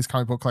sold his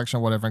comic book collection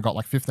or whatever and got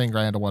like 15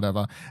 grand or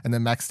whatever, and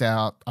then maxed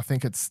out, I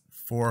think it's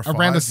 4 or 5,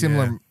 around a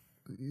similar,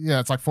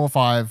 it's like 4 or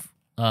 5,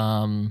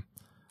 on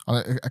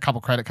a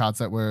couple credit cards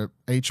that were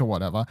each or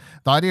whatever.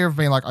 The idea of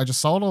being like, I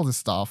just sold all this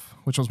stuff,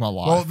 which was my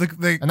life. Well,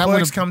 the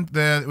Clerks come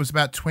there. It was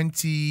about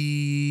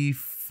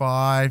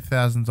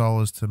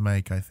 $25,000 to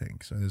make, I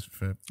think. So there's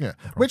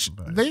which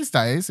these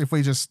days, if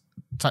we just,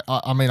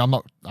 I mean, I'm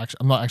not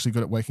actually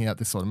good at working out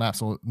this sort of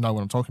maths or know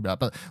what I'm talking about,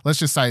 but let's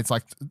just say it's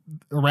like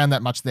around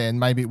that much. Then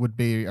maybe it would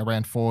be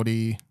around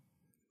 40.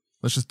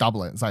 Let's just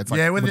double it and say it's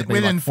like with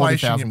like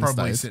inflation, you're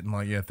probably sitting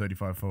like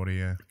 35, 40.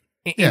 Yeah.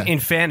 In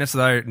fairness,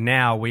 though,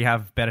 now we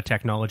have better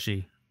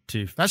technology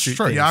to That's shoot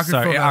true. things. Yeah, I can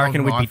so put that I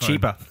reckon on it would an be iPhone.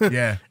 cheaper.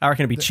 Yeah. I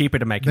reckon it'd be cheaper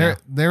to make now.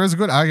 There is a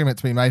good argument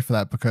to be made for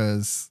that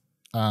because,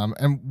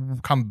 and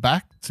we'll come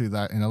back to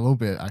that in a little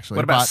bit, actually.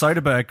 What about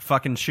Soderbergh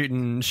fucking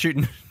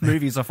shooting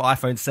movies off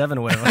iPhone 7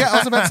 or whatever? Yeah, I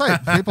was about to say,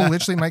 people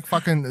literally make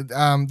fucking,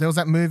 there was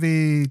that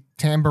movie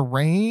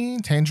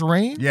Tangerine?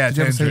 Yeah, Did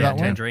you ever see that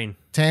one?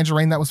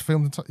 Tangerine. That was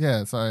filmed,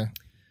 so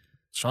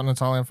shot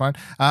entirely on phone.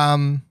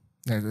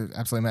 Yeah,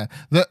 absolutely mad.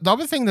 The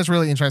other thing that's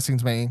really interesting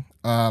to me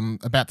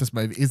about this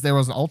movie is there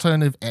was an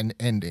alternative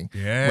ending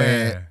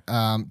where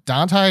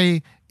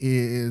Dante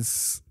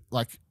is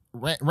like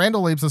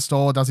Randall leaves the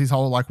store, does his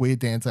whole like weird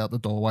dance out the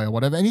doorway or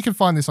whatever, and you can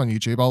find this on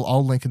YouTube.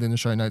 I'll link it in the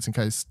show notes in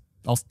case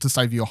to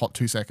save you a hot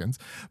 2 seconds.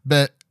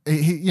 But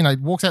he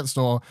walks out the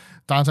store.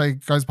 Dante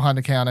goes behind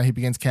the counter. He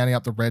begins counting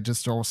up the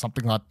register or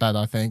something like that,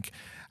 I think.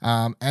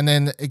 And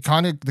then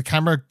the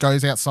camera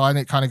goes outside and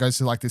it kind of goes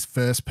to like this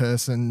first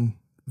person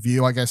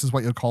view, I guess is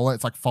what you'd call it.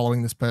 It's like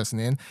following this person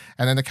in,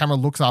 and then the camera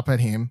looks up at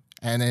him,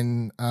 and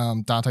then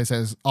Dante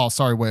says, "Oh,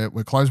 sorry, we're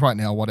closed right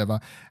now," or whatever.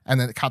 And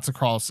then it cuts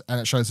across, and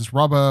it shows this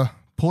robber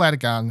pull out a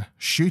gun,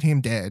 shoot him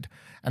dead,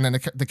 and then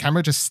the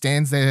camera just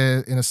stands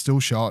there in a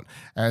still shot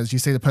as you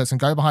see the person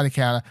go behind the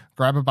counter,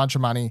 grab a bunch of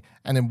money,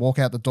 and then walk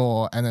out the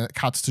door, and then it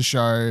cuts to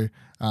show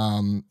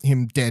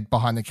him dead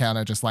behind the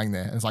counter, just laying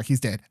there. And it's like he's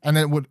dead, and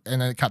then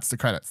it cuts to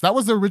credits. That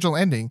was the original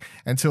ending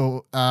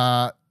until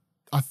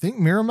I think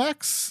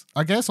Miramax,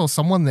 I guess, or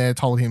someone there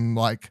told him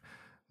like,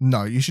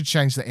 no, you should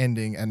change the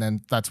ending, and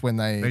then that's when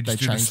they just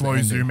do the changed slow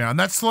the zoom out, and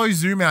that slow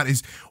zoom out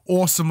is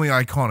awesomely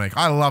iconic.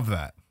 I love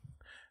that.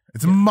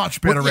 It's a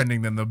much better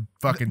ending than the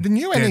fucking the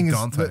new ending is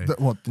Dante.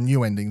 the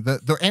new ending.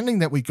 The ending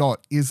that we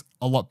got is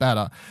a lot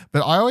better,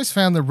 but I always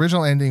found the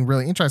original ending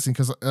really interesting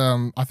because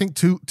I think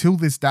till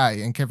this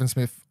day, and Kevin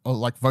Smith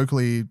like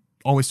vocally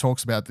always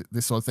talks about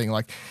this sort of thing.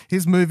 Like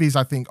his movies,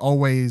 I think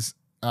always.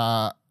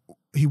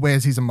 He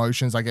wears his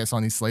emotions, I guess,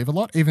 on his sleeve a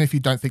lot, even if you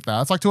don't think that.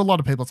 It's like to a lot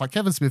of people, it's like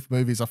Kevin Smith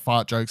movies are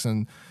fart jokes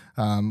and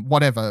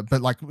whatever, but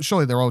like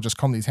surely they're all just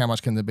comedies. How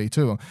much can there be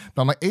to them?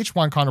 But I'm like, each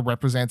one kind of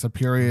represents a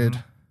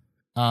period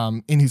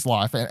in his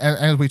life. And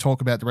as we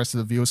talk about the rest of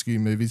the View Askew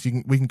movies,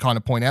 we can kind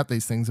of point out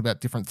these things about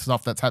different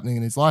stuff that's happening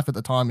in his life at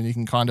the time, and you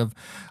can kind of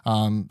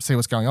see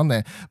what's going on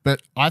there.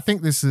 But I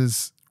think this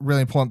is really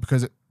important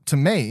because to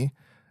me,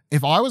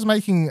 if I was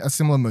making a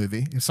similar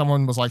movie, if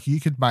someone was like, you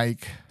could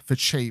make for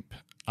cheap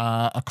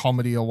a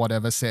comedy or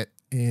whatever set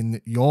in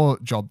your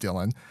job,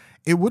 Dylan,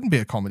 it wouldn't be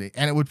a comedy,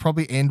 and it would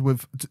probably end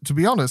with, to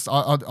be honest,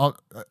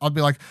 I'd be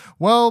like,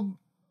 well,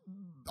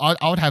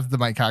 I would have the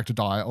main character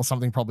die or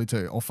something probably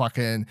too, or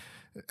fucking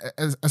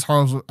as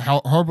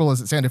horrible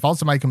as it sounds. If I was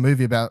to make a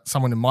movie about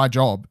someone in my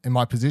job, in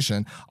my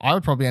position, I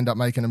would probably end up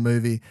making a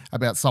movie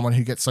about someone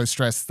who gets so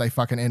stressed they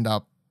fucking end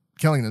up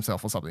killing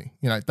themselves or something.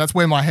 You know, that's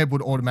where my head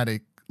would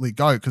automatically completely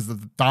go because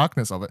of the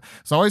darkness of it.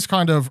 So I always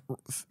kind of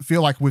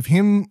feel like with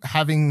him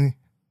having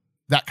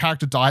that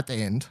character die at the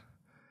end,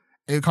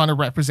 it kind of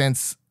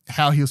represents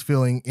how he was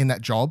feeling in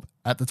that job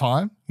at the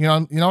time. You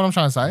know what I'm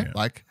trying to say? Yeah.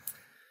 Like,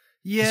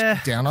 yeah,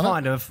 down on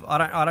kind of.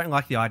 I don't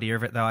like the idea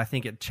of it though. I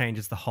think it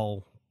changes the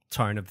whole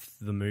tone of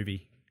the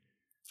movie.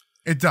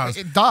 It does.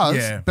 It does,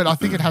 Yeah. but I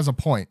think it has a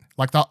point.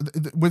 Like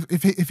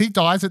if he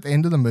dies at the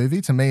end of the movie,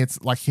 to me,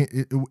 it's like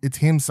it's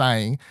him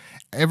saying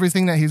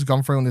everything that he's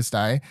gone through on this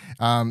day,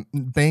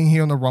 being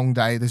here on the wrong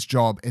day, this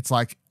job. It's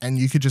like, and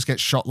you could just get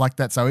shot like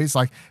that. So it's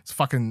like it's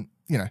fucking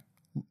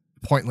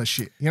pointless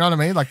shit. You know what I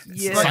mean? Like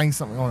saying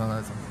something. Oh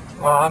no,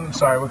 Well, I'm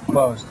sorry, we're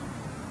closed.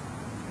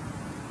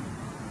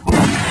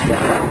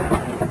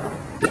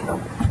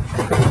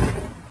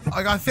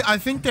 Like I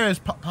think there's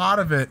part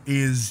of it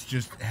is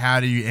just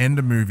how do you end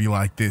a movie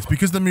like this,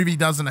 because the movie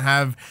doesn't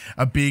have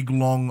a big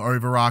long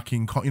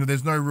overarching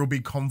there's no real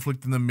big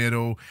conflict in the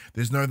middle,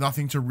 there's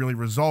nothing to really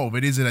resolve.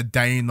 It is a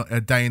day in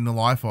the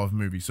life of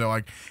movie, so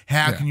like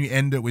how can you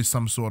end it with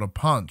some sort of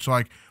punch?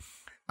 Like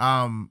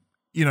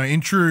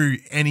in true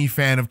any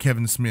fan of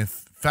Kevin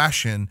Smith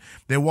fashion,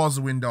 there was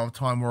a window of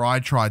time where I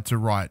tried to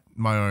write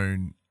my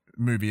own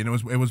movie, and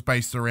it was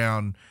based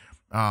around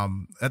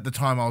at the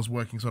time I was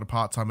working sort of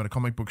part-time at a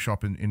comic book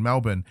shop in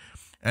Melbourne,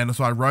 and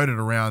so I wrote it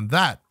around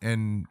that,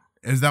 and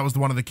as that was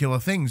one of the killer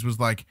things was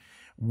like,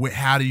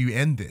 how do you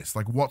end this?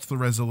 Like, what's the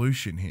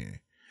resolution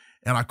here?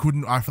 And for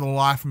the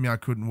life of me, I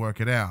couldn't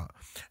work it out.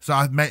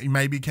 So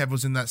maybe Kev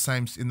was in that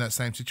same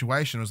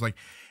situation. It was like,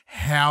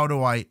 how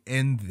do I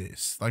end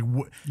this? Like,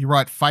 you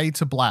write fade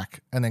to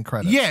black and then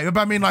credits. Yeah, but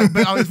I mean, like,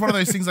 it's one of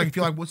those things. Like, if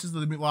you're like, what's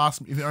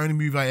the only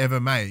movie I ever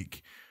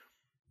make?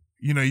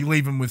 You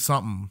leave them with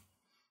something.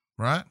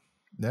 Right?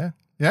 Yeah.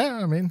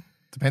 I mean,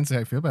 depends how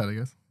you feel about it, I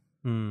guess.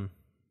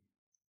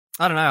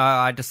 I don't know.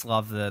 I just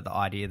love the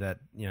idea that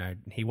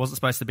he wasn't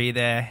supposed to be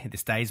there.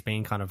 This day's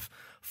been kind of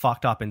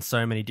fucked up in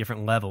so many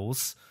different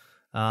levels.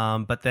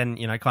 But then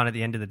kind of at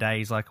the end of the day,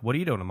 he's like, "What are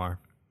you doing tomorrow?"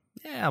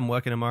 Yeah, I'm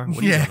working tomorrow.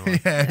 What are you doing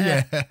tomorrow?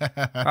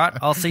 Yeah. All right,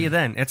 I'll see you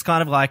then. It's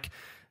kind of like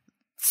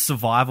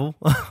survival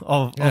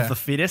of the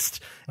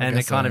fittest, and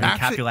it kind of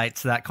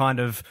encapsulates that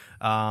kind of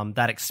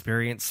that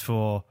experience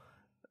for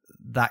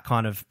that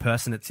kind of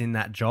person that's in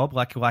that job,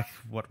 like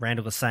what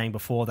Randall was saying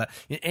before, that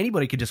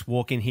anybody could just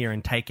walk in here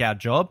and take our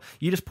job.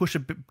 You just push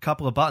a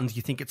couple of buttons.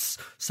 You think it's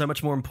so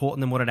much more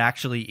important than what it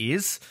actually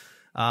is.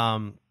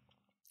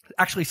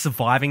 Actually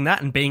surviving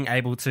that and being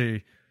able to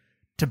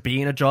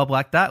be in a job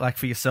like that, like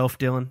for yourself,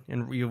 Dylan,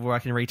 and you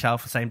work in retail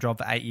for the same job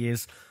for 8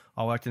 years.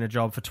 I worked in a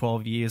job for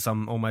 12 years.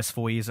 I'm almost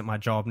 4 years at my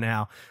job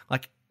now.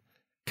 Like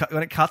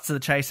when it cuts to the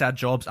chase, our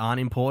jobs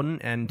aren't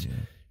important,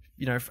 and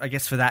I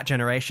guess for that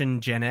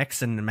generation, Gen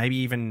X, and maybe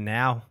even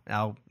now,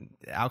 our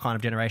kind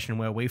of generation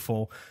where we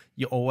fall,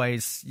 you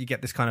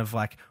get this kind of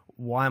like,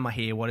 why am I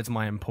here? What is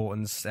my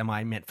importance? Am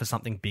I meant for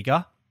something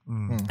bigger?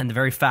 And the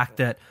very fact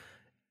that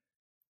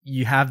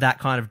you have that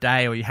kind of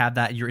day, or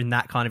you're in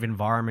that kind of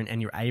environment, and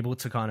you're able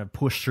to kind of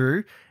push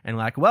through and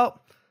like,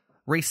 well,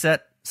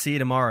 reset, see you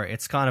tomorrow.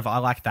 It's kind of, I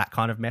like that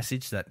kind of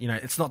message that,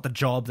 it's not the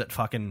job that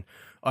fucking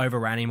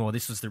overran him, or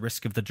this was the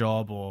risk of the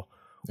job, or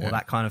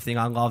that kind of thing.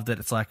 I love that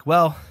it's like,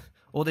 well,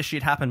 all this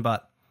shit happened,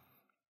 but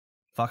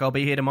fuck, I'll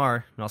be here tomorrow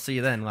and I'll see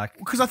you then. Like,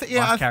 because I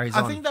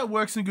think that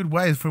works in good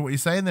ways for what you're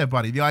saying there,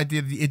 buddy. The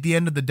idea that at the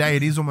end of the day,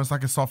 it is almost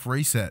like a soft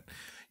reset.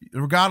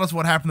 Regardless of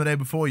what happened the day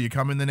before, you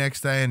come in the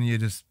next day and you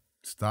just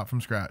start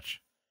from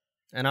scratch.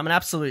 And I'm an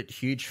absolute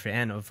huge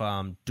fan of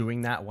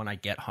doing that when I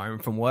get home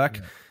from work.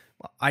 Yeah.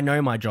 I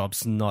know my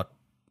job's not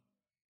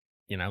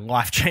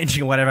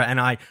life-changing or whatever, and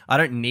I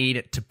don't need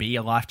it to be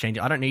a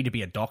life-changing. I don't need to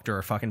be a doctor or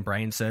a fucking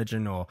brain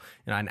surgeon or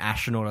an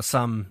astronaut or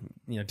some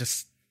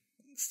just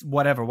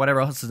whatever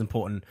else is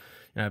important,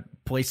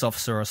 police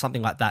officer or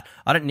something like that.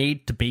 I don't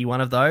need to be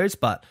one of those,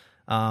 but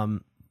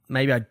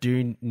maybe I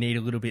do need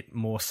a little bit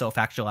more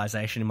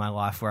self-actualization in my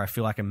life where I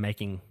feel like I'm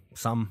making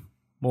some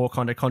more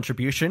kind of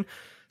contribution.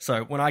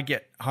 So when I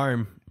get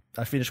home,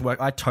 I finish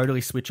work, I totally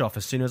switch off.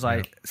 As soon as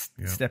I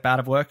step out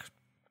of work,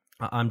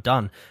 I'm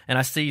done. And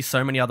I see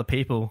so many other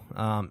people,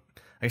 I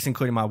guess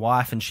including my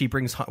wife, and she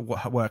brings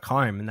work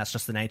home, and that's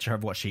just the nature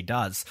of what she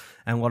does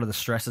and a lot of the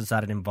stresses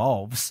that it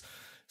involves.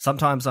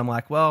 Sometimes I'm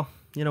like, well,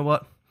 you know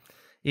what?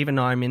 Even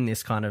though I'm in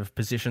this kind of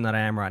position that I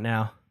am right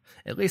now,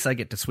 at least I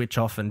get to switch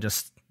off and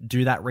just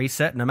do that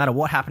reset. No matter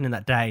what happened in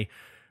that day,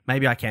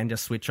 maybe I can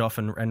just switch off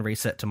and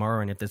reset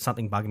tomorrow. And if there's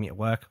something bugging me at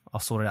work, I'll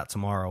sort it out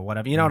tomorrow or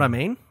whatever. You know what I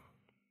mean?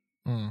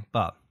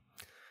 But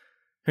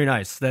who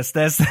knows? There's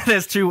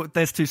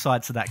two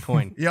sides to that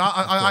coin. Yeah,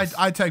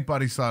 I take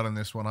Buddy's side on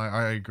this one.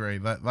 I agree.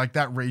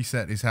 That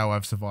reset is how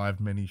I've survived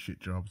many shit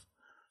jobs.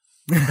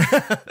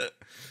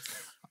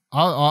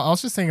 I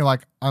was just thinking,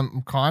 like,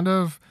 I'm kind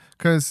of,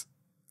 because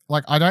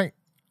like I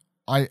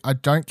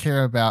don't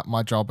care about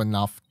my job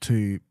enough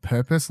to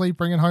purposely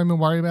bring it home and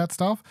worry about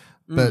stuff,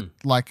 but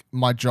like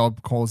my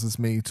job causes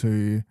me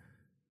to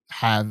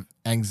have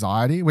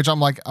anxiety, which I'm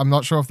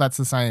not sure if that's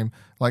the same.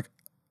 Like,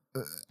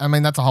 I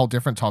mean, that's a whole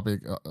different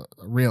topic,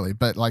 really.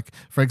 But like,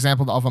 for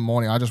example, the other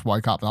morning, I just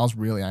woke up and I was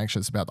really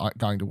anxious about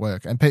going to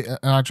work, and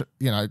I,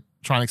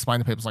 try and explain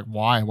to people, it's like,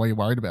 why? What are you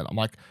worried about? I'm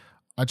like,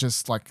 I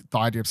just like the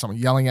idea of someone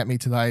yelling at me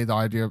today, the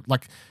idea of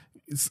like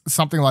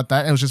something like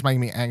that. It was just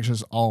making me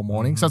anxious all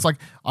morning. So it's like,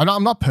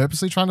 I'm not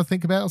purposely trying to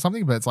think about it or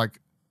something, but it's like,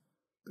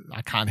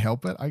 I can't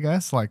help it, I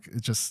guess. Like,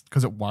 it's just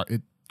because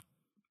it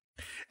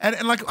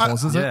and like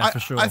causes it. for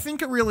sure. I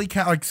think it really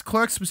like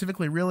Clerks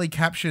specifically really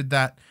captured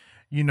that,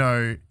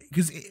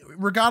 because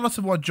regardless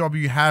of what job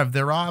you have,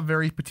 there are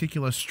very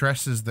particular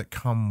stresses that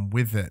come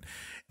with it.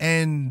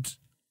 And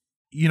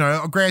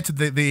granted,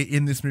 the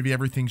in this movie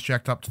everything's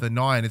jacked up to the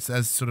 9. It's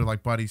as sort of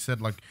like Buddy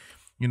said, like,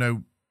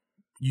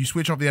 you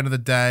switch off the end of the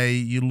day,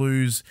 you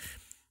lose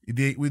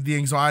with the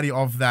anxiety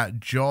of that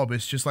job.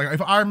 It's just like,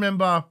 if I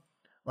remember,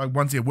 like,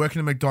 once you're working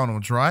at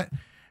McDonald's, right?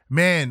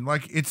 Man,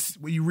 like,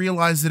 you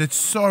realize that it's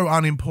so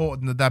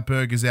unimportant that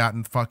burger's out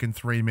in fucking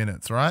 3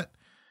 minutes, right?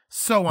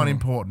 So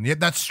unimportant.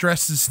 Yet that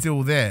stress is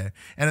still there,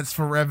 and it's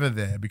forever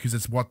there because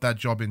it's what that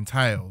job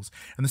entails.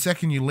 And the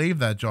second you leave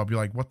that job, you're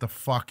like, what the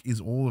fuck is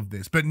all of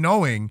this? But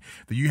knowing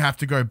that you have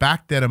to go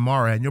back there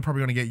tomorrow and you're probably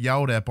going to get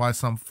yelled at by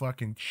some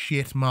fucking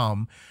shit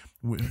mum,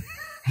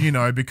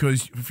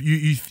 because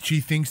she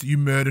thinks that you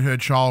murdered her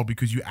child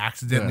because you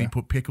accidentally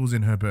put pickles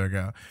in her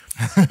burger.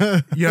 You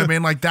know what I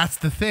mean? Like, that's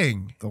the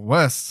thing. The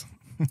worst.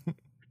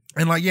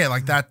 And like, yeah,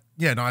 like that.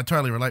 Yeah, no, I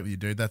totally relate with you,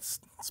 dude. That's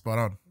spot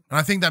on. And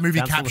I think that movie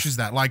captures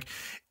that. Like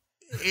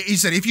he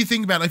said, if you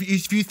think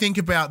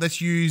about, let's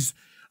use,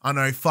 I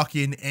don't know,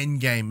 fucking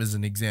Endgame as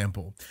an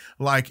example.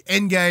 Like,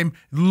 Endgame,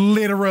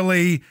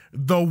 literally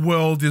the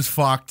world is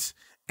fucked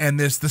and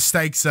the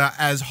stakes are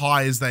as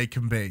high as they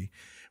can be.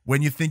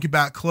 When you think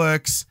about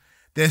Clerks,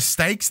 there's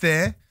stakes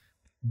there,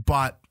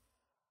 but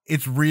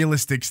it's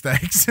realistic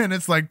stakes and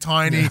it's like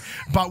tiny. Yeah.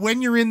 But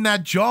when you're in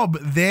that job,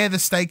 they're the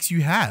stakes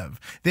you have.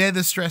 They're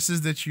the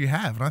stresses that you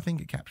have. And I think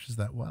it captures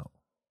that well.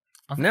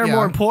 And they're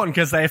more important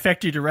because they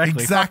affect you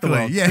directly.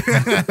 Exactly.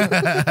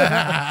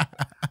 Yeah.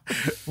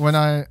 When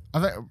I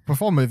think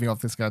before moving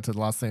off this guy to the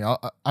last thing, I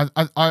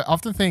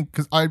often think,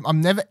 because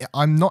I'm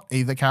not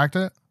either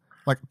character,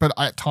 like, but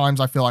at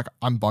times I feel like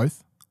I'm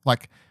both.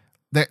 Like,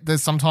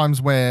 there's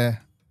sometimes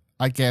where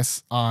I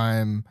guess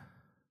I'm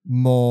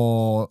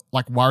more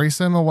like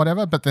worrisome or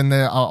whatever, but then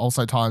there are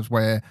also times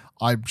where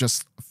I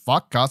just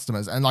fuck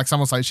customers and like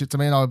someone say shit to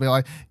me and I'll be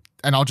like,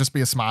 and I'll just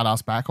be a smart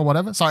ass back or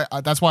whatever. So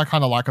that's what I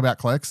kind of like about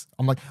Clerks.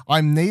 I'm like,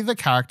 I'm neither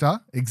character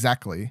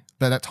exactly,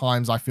 but at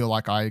times I feel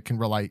like I can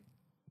relate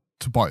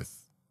to both.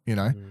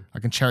 I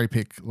can cherry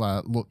pick,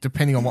 look,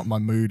 depending on what my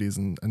mood is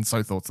and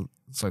so forth.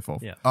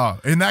 Yeah. Oh,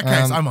 in that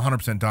case, I'm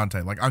 100%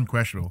 Dante, like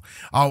unquestionable.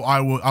 I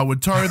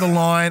would toe the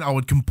line. I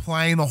would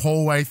complain the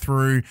whole way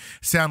through,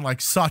 sound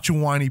like such a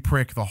whiny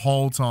prick the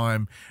whole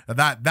time.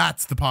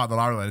 That's the part that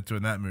I related to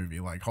in that movie.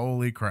 Like,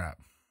 holy crap.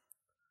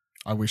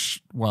 I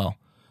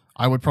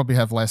would probably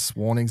have less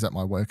warnings at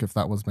my work if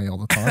that was me all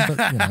the time, but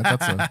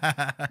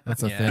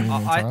that's a thing.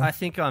 I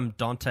think I'm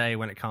Dante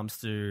when it comes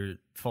to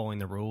following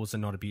the rules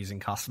and not abusing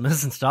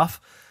customers and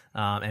stuff.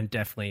 And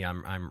definitely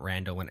I'm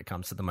Randall when it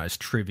comes to the most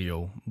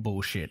trivial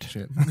bullshit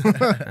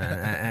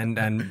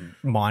and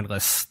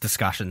mindless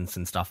discussions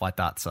and stuff like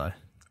that. So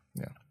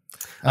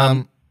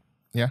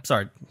yeah.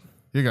 Sorry.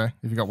 You go.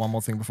 If you got one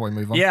more thing before we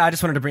move on. Yeah, I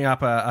just wanted to bring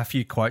up a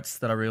few quotes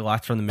that I really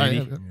liked from the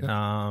movie.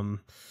 Yeah.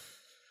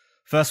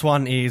 First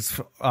one is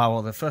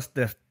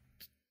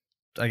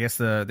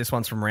this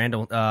one's from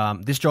Randall.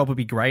 This job would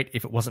be great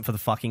if it wasn't for the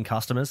fucking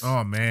customers.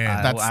 Oh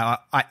man,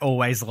 I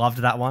always loved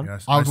that one.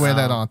 Yes, I would wear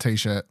that on a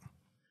t-shirt.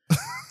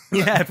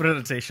 Yeah, put it on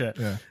a t-shirt.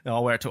 Yeah,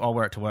 I'll wear it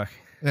to work.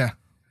 Yeah.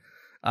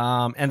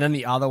 And then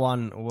the other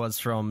one was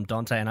from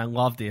Dante, and I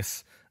love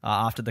this.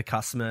 After the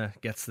customer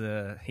gets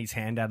his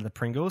hand out of the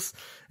Pringles,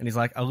 and he's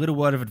like, "A little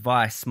word of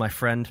advice, my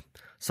friend.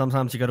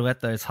 Sometimes you got to let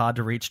those hard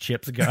to reach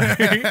chips go."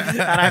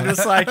 And I'm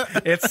just like,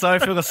 it's so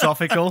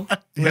philosophical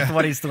with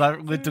what he's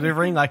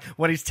delivering. Like,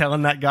 what he's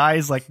telling that guy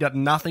is like got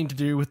nothing to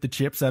do with the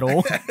chips at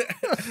all.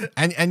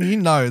 And you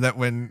know that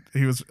when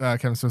he was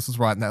Kevin Smith was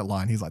writing that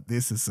line, he's like,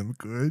 "This is some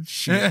good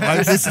shit.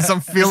 Like, this is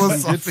some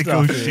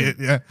philosophical shit."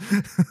 Yeah.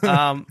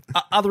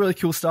 Other really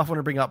cool stuff I want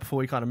to bring up before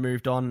we kind of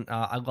moved on.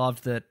 I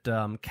loved that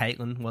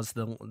Caitlin was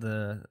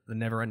the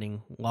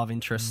never-ending love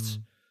interest.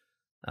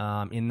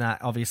 In that,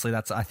 obviously,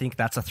 I think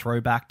that's a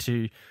throwback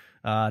to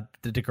the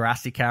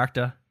Degrassi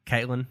character,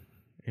 Caitlin,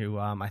 who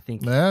I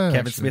think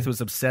Kevin Smith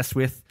was obsessed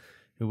with,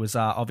 who was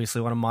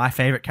obviously one of my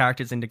favorite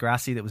characters in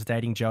Degrassi that was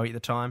dating Joey at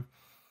the time.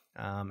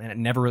 And it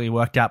never really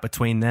worked out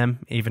between them,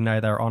 even though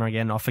they were on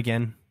again, off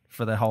again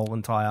for the whole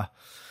entire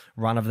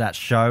run of that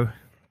show,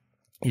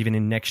 even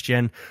in Next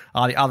Gen.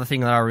 The other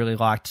thing that I really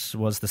liked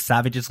was the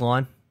Savages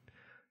line.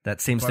 That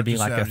seems to be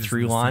like a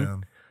through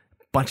line.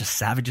 Bunch of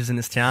savages in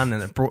this town,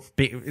 and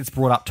it's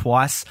brought up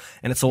twice,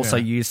 and it's also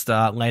used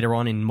later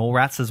on in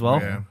Mallrats as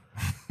well.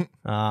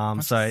 Yeah.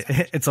 So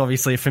it's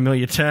obviously a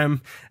familiar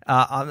term.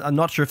 I'm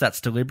not sure if that's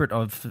deliberate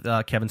of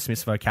Kevin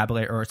Smith's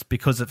vocabulary, or it's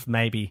because of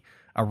maybe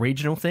a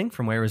regional thing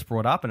from where it was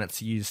brought up, and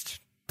it's used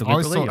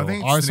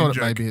deliberately. I thought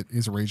maybe it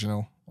is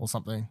regional. or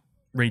something.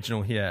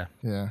 Regional, yeah.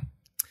 Yeah.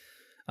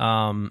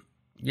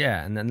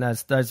 Yeah, and then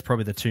those are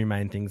probably the two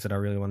main things that I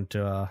really wanted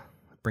to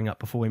bring up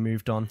before we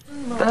moved on.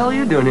 What the hell are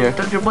you doing here? I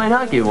thought you were playing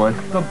hockey one.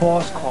 The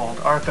boss called.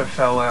 Arthur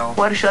fell ill.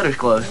 Why the shutters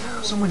closed?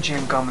 Someone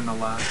jammed gum in the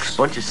locks.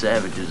 Bunch of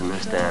savages in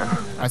this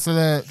town. So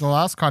the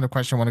last kind of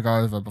question I want to go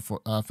over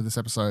before for this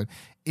episode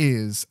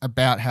is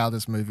about how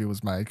this movie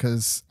was made,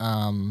 because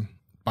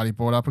Buddy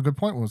brought up a good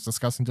point we was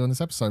discussing during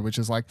this episode, which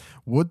is like,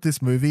 would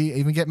this movie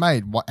even get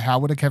made? How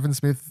would a Kevin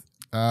Smith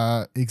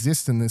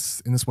exist in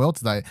this world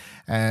today?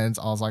 And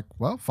I was like,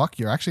 well, fuck,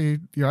 you're actually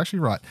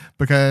right,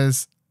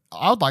 because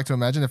I would like to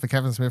imagine if a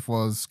Kevin Smith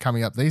was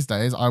coming up these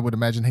days, I would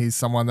imagine he's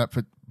someone that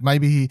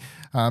maybe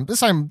the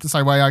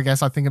same way I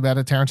guess I think about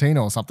a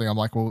Tarantino or something. I'm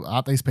like, well,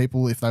 aren't these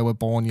people, if they were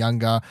born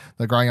younger,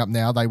 they're growing up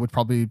now, they would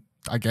probably,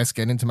 I guess,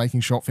 get into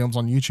making short films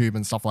on YouTube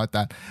and stuff like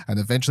that, and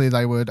eventually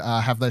they would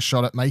have their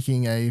shot at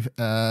making a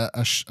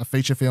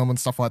feature film and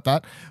stuff like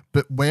that.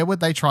 But where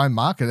would they try and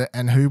market it,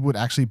 and who would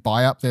actually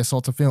buy up their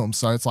sorts of films?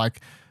 So it's like,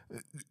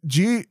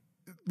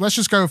 let's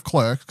just go with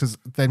Clerks, because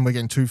then we're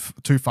getting too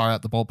far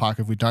out the ballpark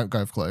if we don't go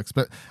with Clerks.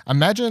 But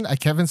imagine a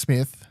Kevin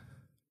Smith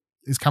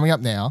is coming up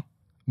now,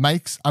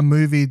 makes a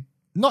movie,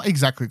 not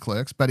exactly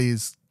Clerks, but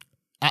is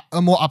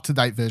a more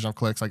up-to-date version of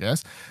Clerks, I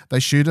guess. They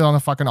shoot it on a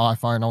fucking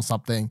iPhone or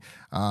something.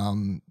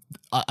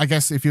 I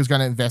guess if he was going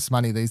to invest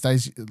money these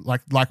days,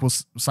 like we were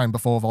saying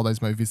before, of all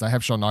those movies, they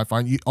have shot on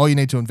iPhone. All you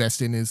need to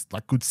invest in is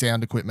like good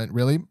sound equipment,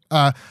 really.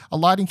 A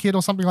lighting kit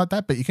or something like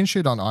that, but you can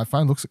shoot on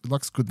iPhone.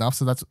 Looks good enough,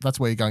 so that's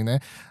where you're going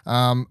there.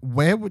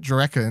 Where would you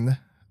reckon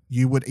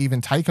you would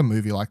even take a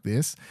movie like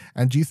this,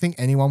 and do you think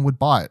anyone would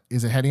buy it?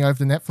 Is it heading over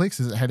to Netflix?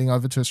 Is it heading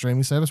over to a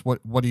streaming service?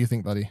 What do you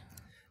think, buddy?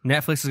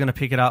 Netflix is going to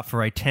pick it up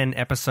for a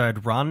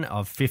 10-episode run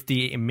of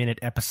 50-minute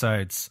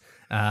episodes.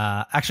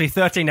 Actually,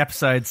 13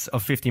 episodes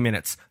of 50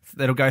 minutes.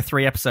 It'll go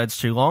 3 episodes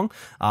too long.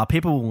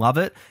 People will love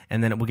it,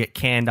 and then it will get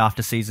canned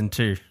after season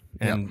 2,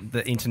 and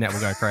the internet will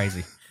go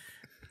crazy.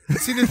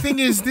 See, the thing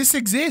is, this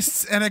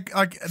exists, and it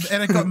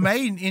got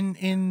made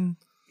in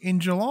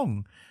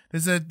Geelong.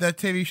 There's that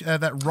TV show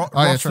that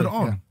Rostered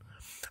On. Yeah.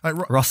 Like,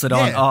 Rostered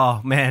On.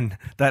 Oh man,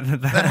 that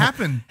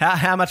happened.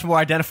 How much more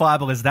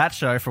identifiable is that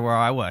show for where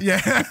I work? Yeah,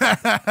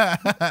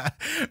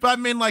 but I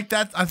mean, like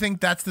that. I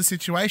think that's the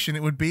situation.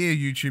 It would be a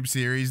YouTube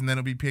series, and then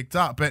it'll be picked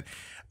up. But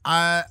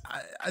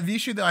the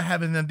issue that I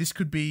have, and then this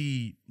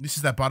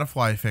is that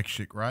butterfly effect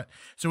shit, right?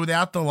 So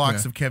without the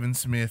likes of Kevin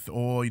Smith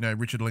or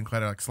Richard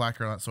Linklater, like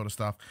Slacker and that sort of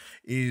stuff,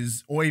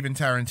 or even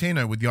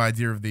Tarantino, with the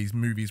idea of these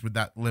movies with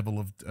that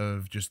level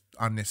of just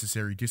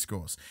unnecessary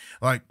discourse,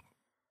 like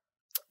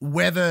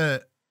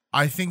whether.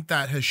 I think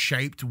that has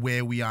shaped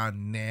where we are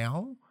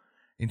now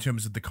in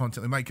terms of the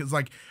content they make. Because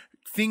like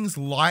things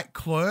like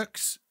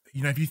Clerks,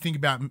 if you think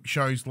about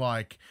shows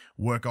like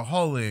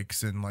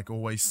Workaholics and like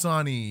Always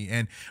Sunny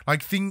and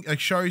like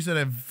shows that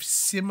are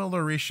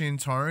similar-ish in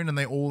tone, and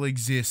they all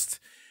exist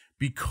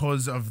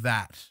because of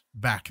that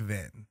back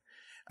then.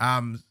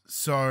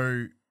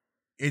 So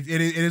it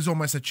is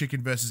almost a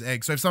chicken versus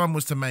egg. So if someone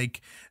was to make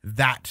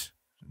that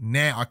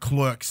now, a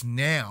Clerks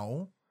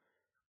now,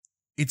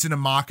 it's in a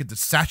market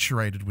that's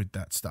saturated with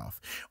that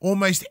stuff.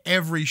 Almost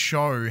every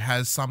show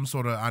has some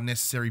sort of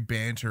unnecessary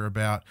banter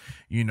about,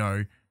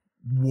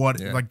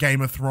 like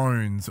Game of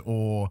Thrones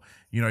or,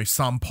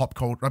 some pop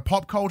culture.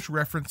 Pop culture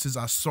references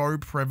are so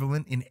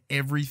prevalent in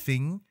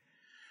everything.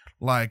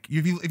 Like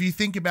if you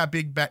think about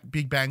Big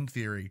Bang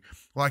Theory,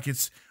 like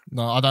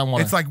no, I don't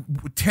want. It's like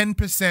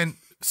 10%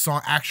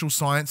 actual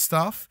science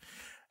stuff,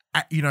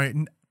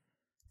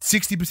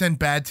 60%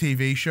 bad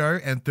TV show,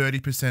 and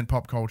 30%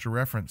 pop culture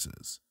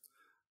references.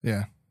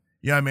 Yeah.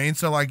 You know what I mean?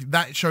 So, like,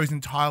 that show is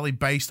entirely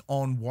based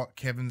on what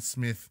Kevin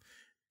Smith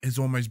has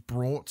almost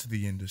brought to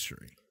the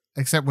industry.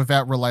 Except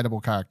without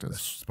relatable characters.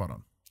 That's spot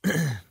on.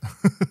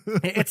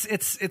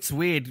 It's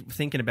weird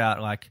thinking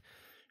about, like,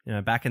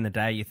 back in the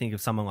day, you think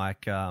of someone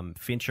like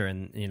Fincher,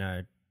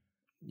 and,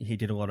 he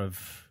did a lot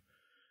of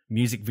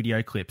music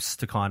video clips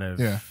to kind of...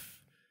 Yeah.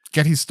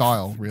 Get his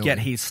style, really. Get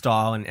his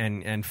style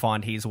and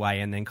find his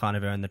way, and then kind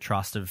of earn the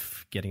trust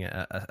of getting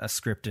a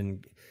script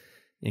and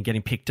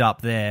getting picked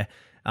up there.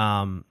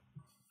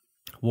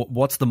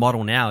 What's the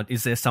model now?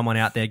 Is there someone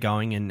out there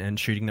going and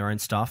shooting their own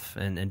stuff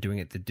and doing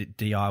it the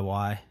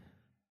DIY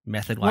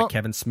method like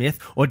Kevin Smith?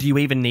 Or do you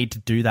even need to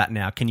do that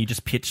now? Can you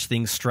just pitch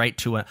things straight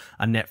to a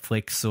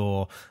Netflix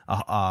or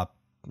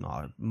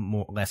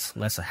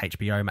less a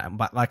HBO,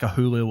 but like a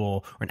Hulu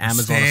or an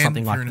Amazon or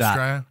something like that?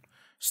 Australia.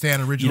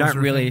 Stan Originals. You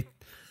don't really...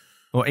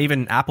 Or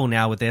even Apple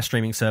now with their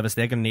streaming service,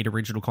 they're going to need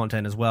original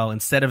content as well.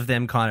 Instead of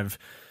them kind of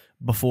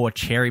before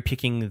cherry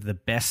picking the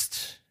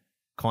best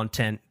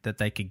content that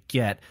they could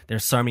get,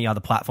 there's so many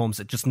other platforms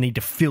that just need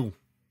to fill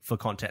for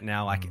content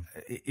now. Like,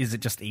 is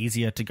it just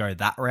easier to go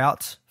that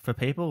route for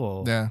people?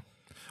 Or? Yeah.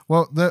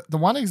 Well, the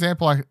one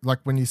example, like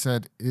when you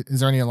said,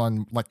 is there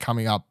anyone like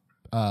coming up,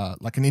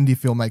 like an indie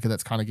filmmaker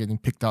that's kind of getting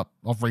picked up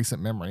of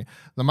recent memory?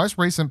 The most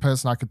recent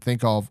person I could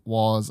think of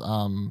was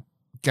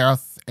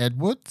Gareth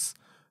Edwards,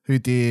 who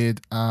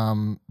did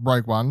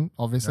Rogue One,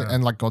 obviously,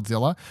 and like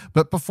Godzilla.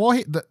 But before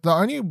the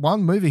only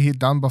one movie he'd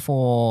done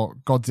before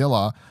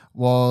Godzilla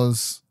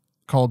was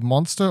called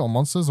Monster or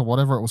Monsters or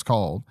whatever it was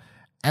called.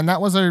 And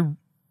that was a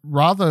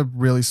rather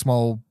really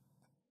small,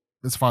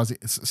 as far as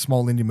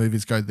small indie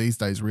movies go these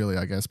days, really,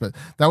 I guess. But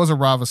that was a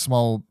rather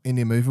small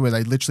indie movie where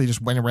they literally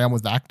just went around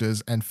with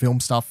actors and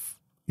filmed stuff.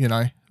 You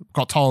know,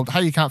 got told,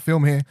 "Hey, you can't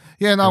film here."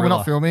 Yeah, no, we're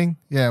not filming.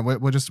 Yeah,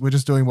 we're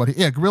just doing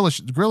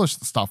guerrilla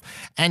stuff.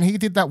 And he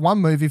did that one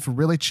movie for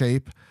really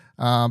cheap.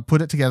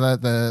 Put it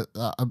together.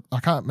 I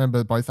can't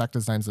remember both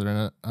actors' names that are in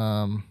it.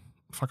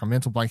 I'm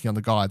mental blanking on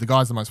the guy. The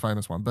guy's the most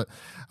famous one, but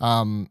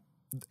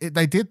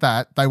they did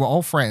that. They were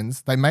all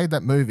friends. They made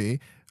that movie.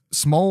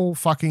 Small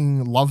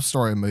fucking love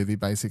story movie,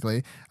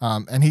 basically.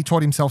 And he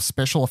taught himself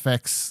special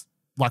effects.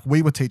 Like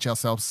we would teach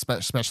ourselves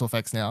special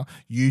effects now,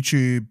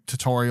 YouTube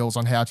tutorials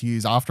on how to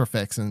use After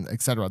Effects and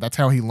etc. That's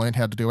how he learned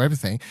how to do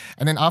everything.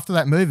 And then after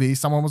that movie,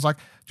 someone was like,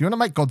 "Do you want to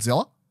make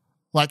Godzilla?"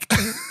 Like,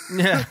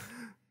 yeah,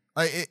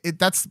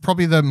 that's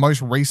probably the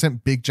most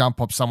recent big jump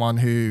of someone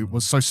who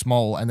was so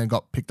small and then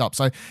got picked up.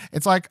 So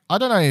it's like, I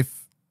don't know if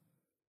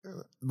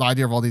the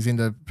idea of all these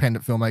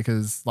independent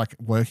filmmakers like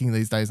working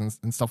these days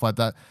and stuff like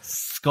that.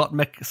 Scoot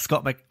McNairy.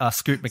 Scoot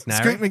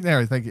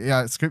McNairy, thank you.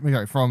 Yeah, Scoot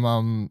McNairy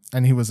from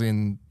and he was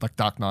in like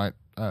Dark Knight,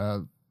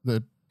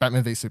 the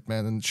Batman v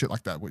Superman and shit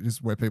like that, which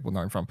is where people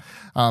know him from.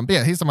 But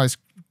yeah, he's the most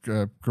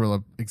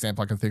guerrilla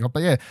example I can think of.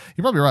 But yeah,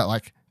 you're probably right.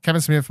 Like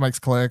Kevin Smith makes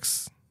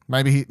Clerks.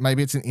 Maybe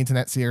it's an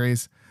internet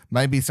series.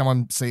 Maybe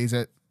someone sees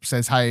it,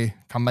 says, "Hey,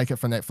 come make it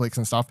for Netflix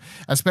and stuff."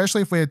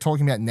 Especially if we're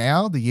talking about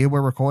now, the year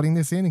we're recording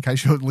this in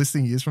case you're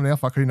listening years from now,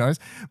 fuck, who knows?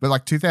 But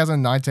like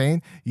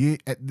 2019,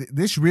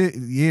 this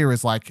year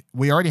is like,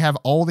 we already have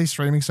all these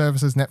streaming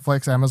services,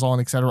 Netflix, Amazon,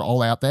 etc.,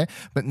 all out there.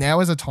 But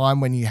now is a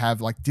time when you have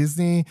like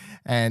Disney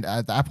and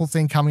the Apple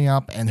thing coming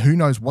up and who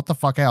knows what the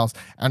fuck else.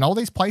 And all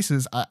these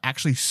places are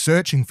actually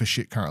searching for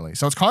shit currently.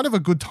 So it's kind of a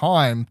good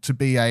time to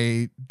be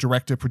a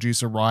director,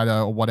 producer, writer,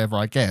 or whatever,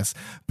 I guess,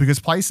 because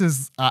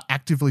places are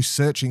actively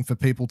searching for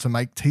people to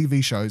make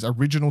TV shows,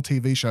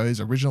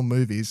 original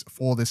movies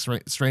for their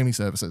streaming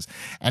services.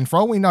 And for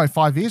all we know,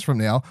 5 years from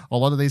now, a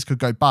lot of these could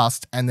go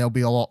bust and there'll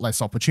be a lot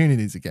less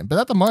opportunities again. But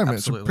at the moment,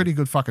 It's a pretty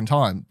good fucking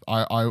time,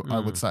 I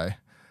would say,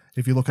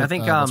 if you look at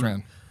what's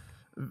around.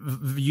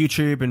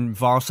 YouTube and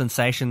viral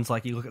sensations,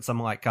 like you look at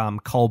someone like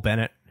Cole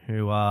Bennett,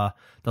 who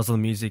does all the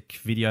music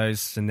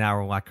videos, and now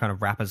all like kind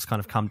of rappers kind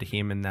of come to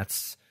him, and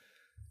that's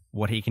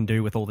what he can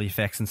do with all the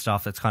effects and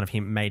stuff. That's kind of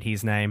made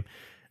his name.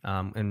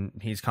 And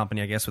his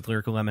company, I guess, with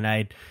Lyrical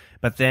Lemonade.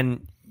 But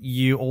then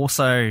you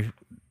also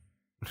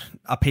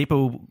are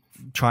people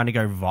trying to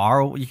go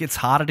viral. It's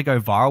harder to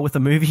go viral with a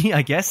movie,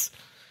 I guess,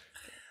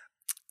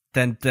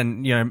 than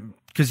you know,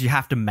 because you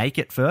have to make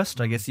it first.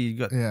 I guess you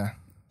got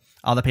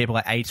other people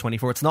like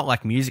A24. It's not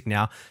like music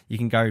now. You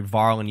can go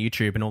viral on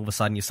YouTube, and all of a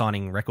sudden you're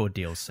signing record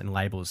deals and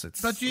labels.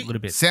 It's a little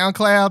bit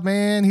SoundCloud,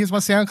 man. Here's my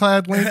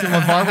SoundCloud link and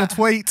my viral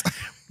tweet.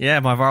 Yeah,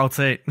 my viral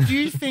tweet. Do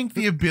you think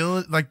the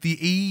ability, like the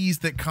ease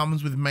that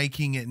comes with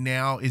making it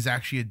now, is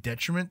actually a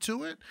detriment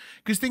to it?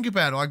 Because think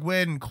about it, like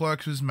when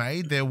Clerks was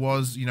made, there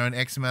was, you know, an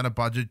X amount of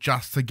budget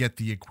just to get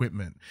the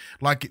equipment.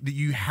 Like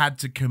you had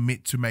to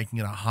commit to making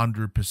it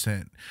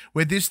 100%.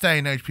 Where this day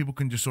and age, people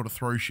can just sort of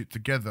throw shit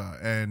together.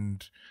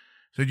 And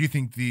so do you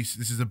think this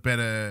is a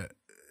better,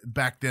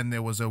 back then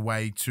there was a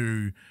way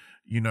to,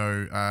 you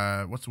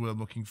know, what's the word I'm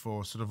looking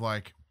for? Sort of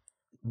like,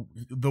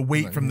 the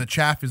wheat from the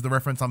chaff is the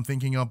reference I'm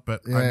thinking of,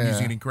 but I'm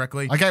using it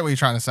incorrectly. I get what you're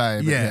trying to say.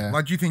 But yeah.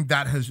 Like, do you think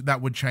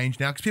that would change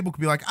now? Because people could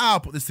be like, I'll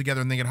put this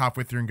together, and then get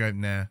halfway through and go,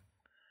 nah.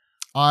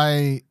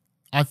 I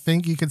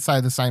think you could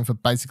say the same for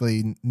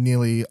basically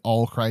nearly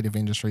all creative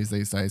industries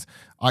these days.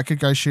 I could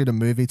go shoot a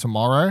movie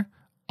tomorrow.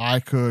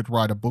 I could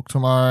write a book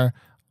tomorrow.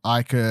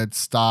 I could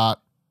start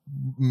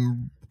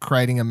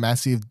creating a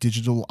massive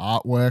digital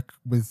artwork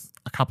with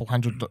a couple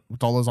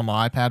 $100 on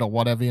my iPad or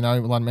whatever, you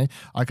know what I mean?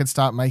 I could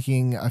start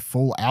making a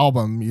full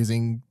album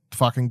using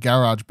fucking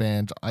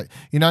GarageBand.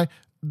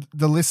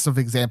 The lists of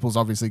examples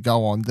obviously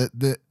go on.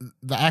 The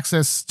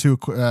access to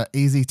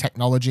easy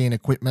technology and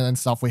equipment and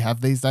stuff we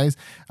have these days.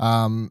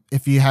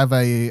 If you have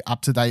a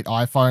up-to-date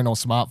iPhone or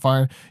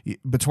smartphone,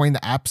 between the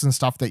apps and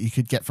stuff that you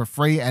could get for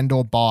free and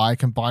or buy,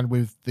 combined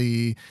with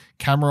the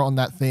camera on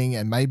that thing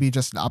and maybe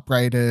just an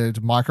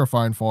upgraded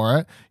microphone for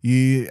it,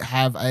 you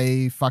have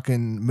a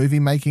fucking movie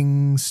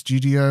making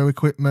studio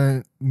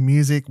equipment,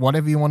 music,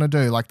 whatever you want to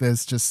do. Like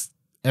there's just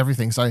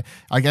everything. So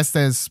I guess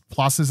there's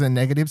pluses and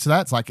negatives to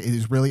that. It's like it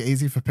is really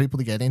easy for people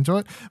to get into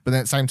it, but then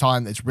at the same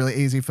time, it's really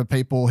easy for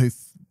people who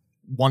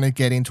want to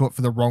get into it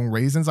for the wrong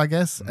reasons, I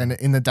guess. And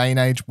in the day and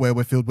age where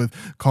we're filled with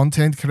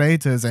content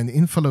creators and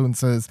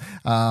influencers,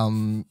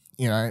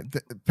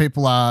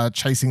 people are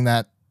chasing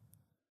that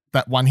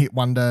one hit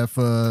wonder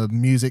for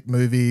music,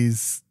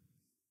 movies,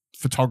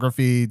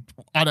 photography,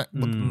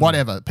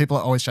 whatever. People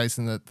are always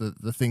chasing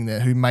the thing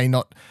there who may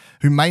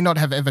not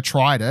have ever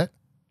tried it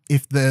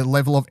if the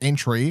level of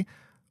entry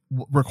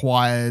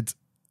required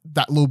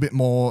that little bit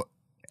more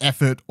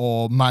effort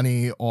or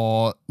money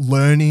or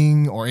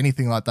learning or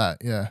anything like that.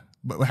 Yeah.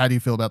 But how do you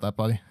feel about that,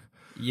 buddy?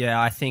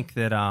 Yeah, I think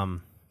that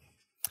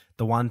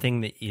the one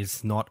thing that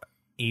is not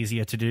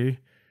easier to do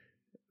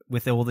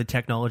with all the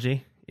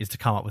technology is to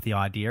come up with the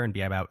idea and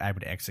be able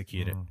to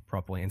execute it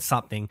properly, and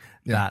something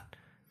that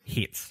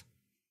hits.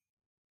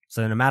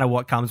 So no matter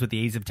what comes with the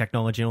ease of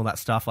technology and all that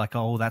stuff, like,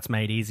 oh, that's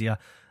made easier,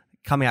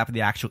 coming up with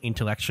the actual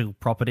intellectual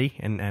property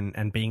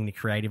and being the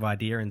creative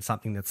idea and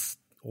something that's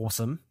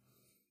awesome,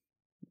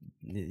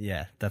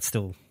 yeah, that's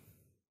still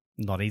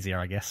not easier,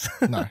 I guess.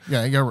 No,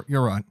 yeah,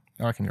 you're right.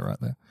 I reckon you're right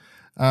there.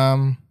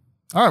 All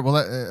right,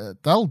 well,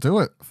 that'll do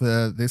it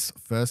for this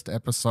first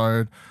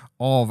episode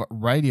of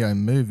Radio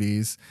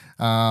Movies.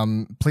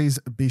 Please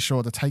be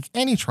sure to take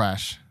any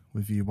trash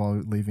with you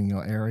while leaving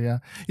your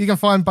area. You can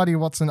find Buddy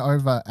Watson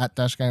over at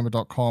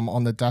dashgamer.com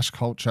on the Dash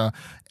Culture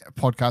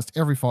podcast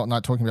every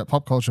fortnight, talking about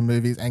pop culture,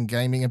 movies, and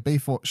gaming. And be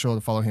sure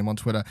to follow him on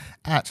Twitter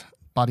at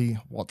Buddy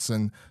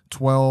Watson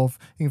 12.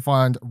 You can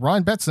find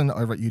Ryan Betson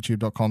over at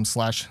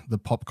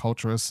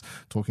youtube.com/thepopculturist,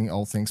 talking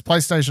all things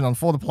PlayStation on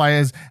For the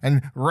Players,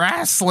 and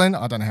wrestling.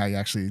 I don't know how you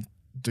actually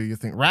do your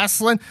thing.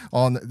 Wrestling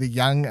on The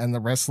Young and the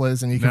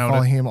Wrestlers, and you can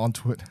follow him on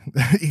Twitter.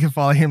 You can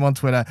follow him on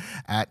Twitter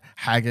at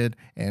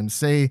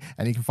HaggardMC,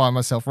 and you can find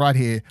myself right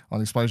here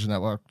on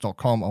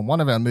ExplosionNetwork.com on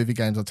one of our movie,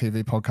 games, or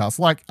TV podcasts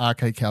like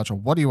Arcade Couch or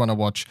What Do You Want to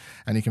Watch,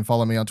 and you can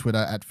follow me on Twitter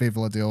at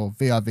Vivaladil,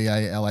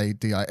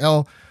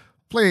 VIVALADIL.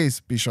 Please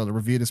be sure to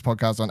review this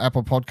podcast on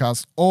Apple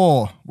Podcasts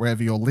or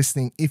wherever you're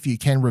listening, if you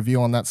can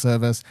review on that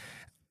service,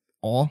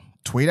 or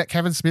tweet at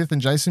Kevin Smith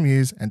and Jason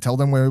Mewes and tell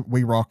them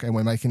we rock and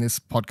we're making this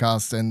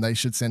podcast, and they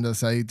should send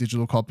us a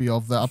digital copy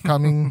of the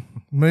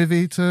upcoming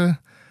movie to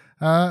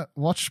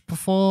watch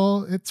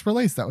before it's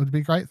released. That would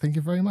be great. Thank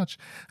you very much.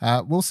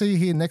 We'll see you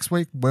here next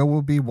week where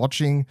we'll be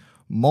watching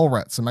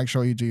Mallrats. So make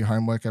sure you do your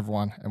homework,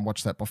 everyone, and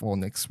watch that before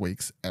next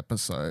week's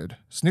episode.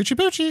 Snoochie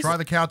Boochies. Try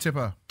the cow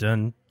tipper.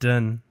 Dun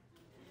dun.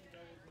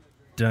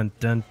 Dun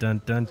dun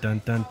dun dun dun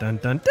dun dun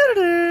dun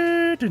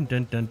dun dun dun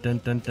dun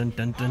dun dun dun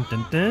dun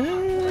dun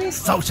dun.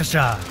 Social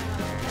shot.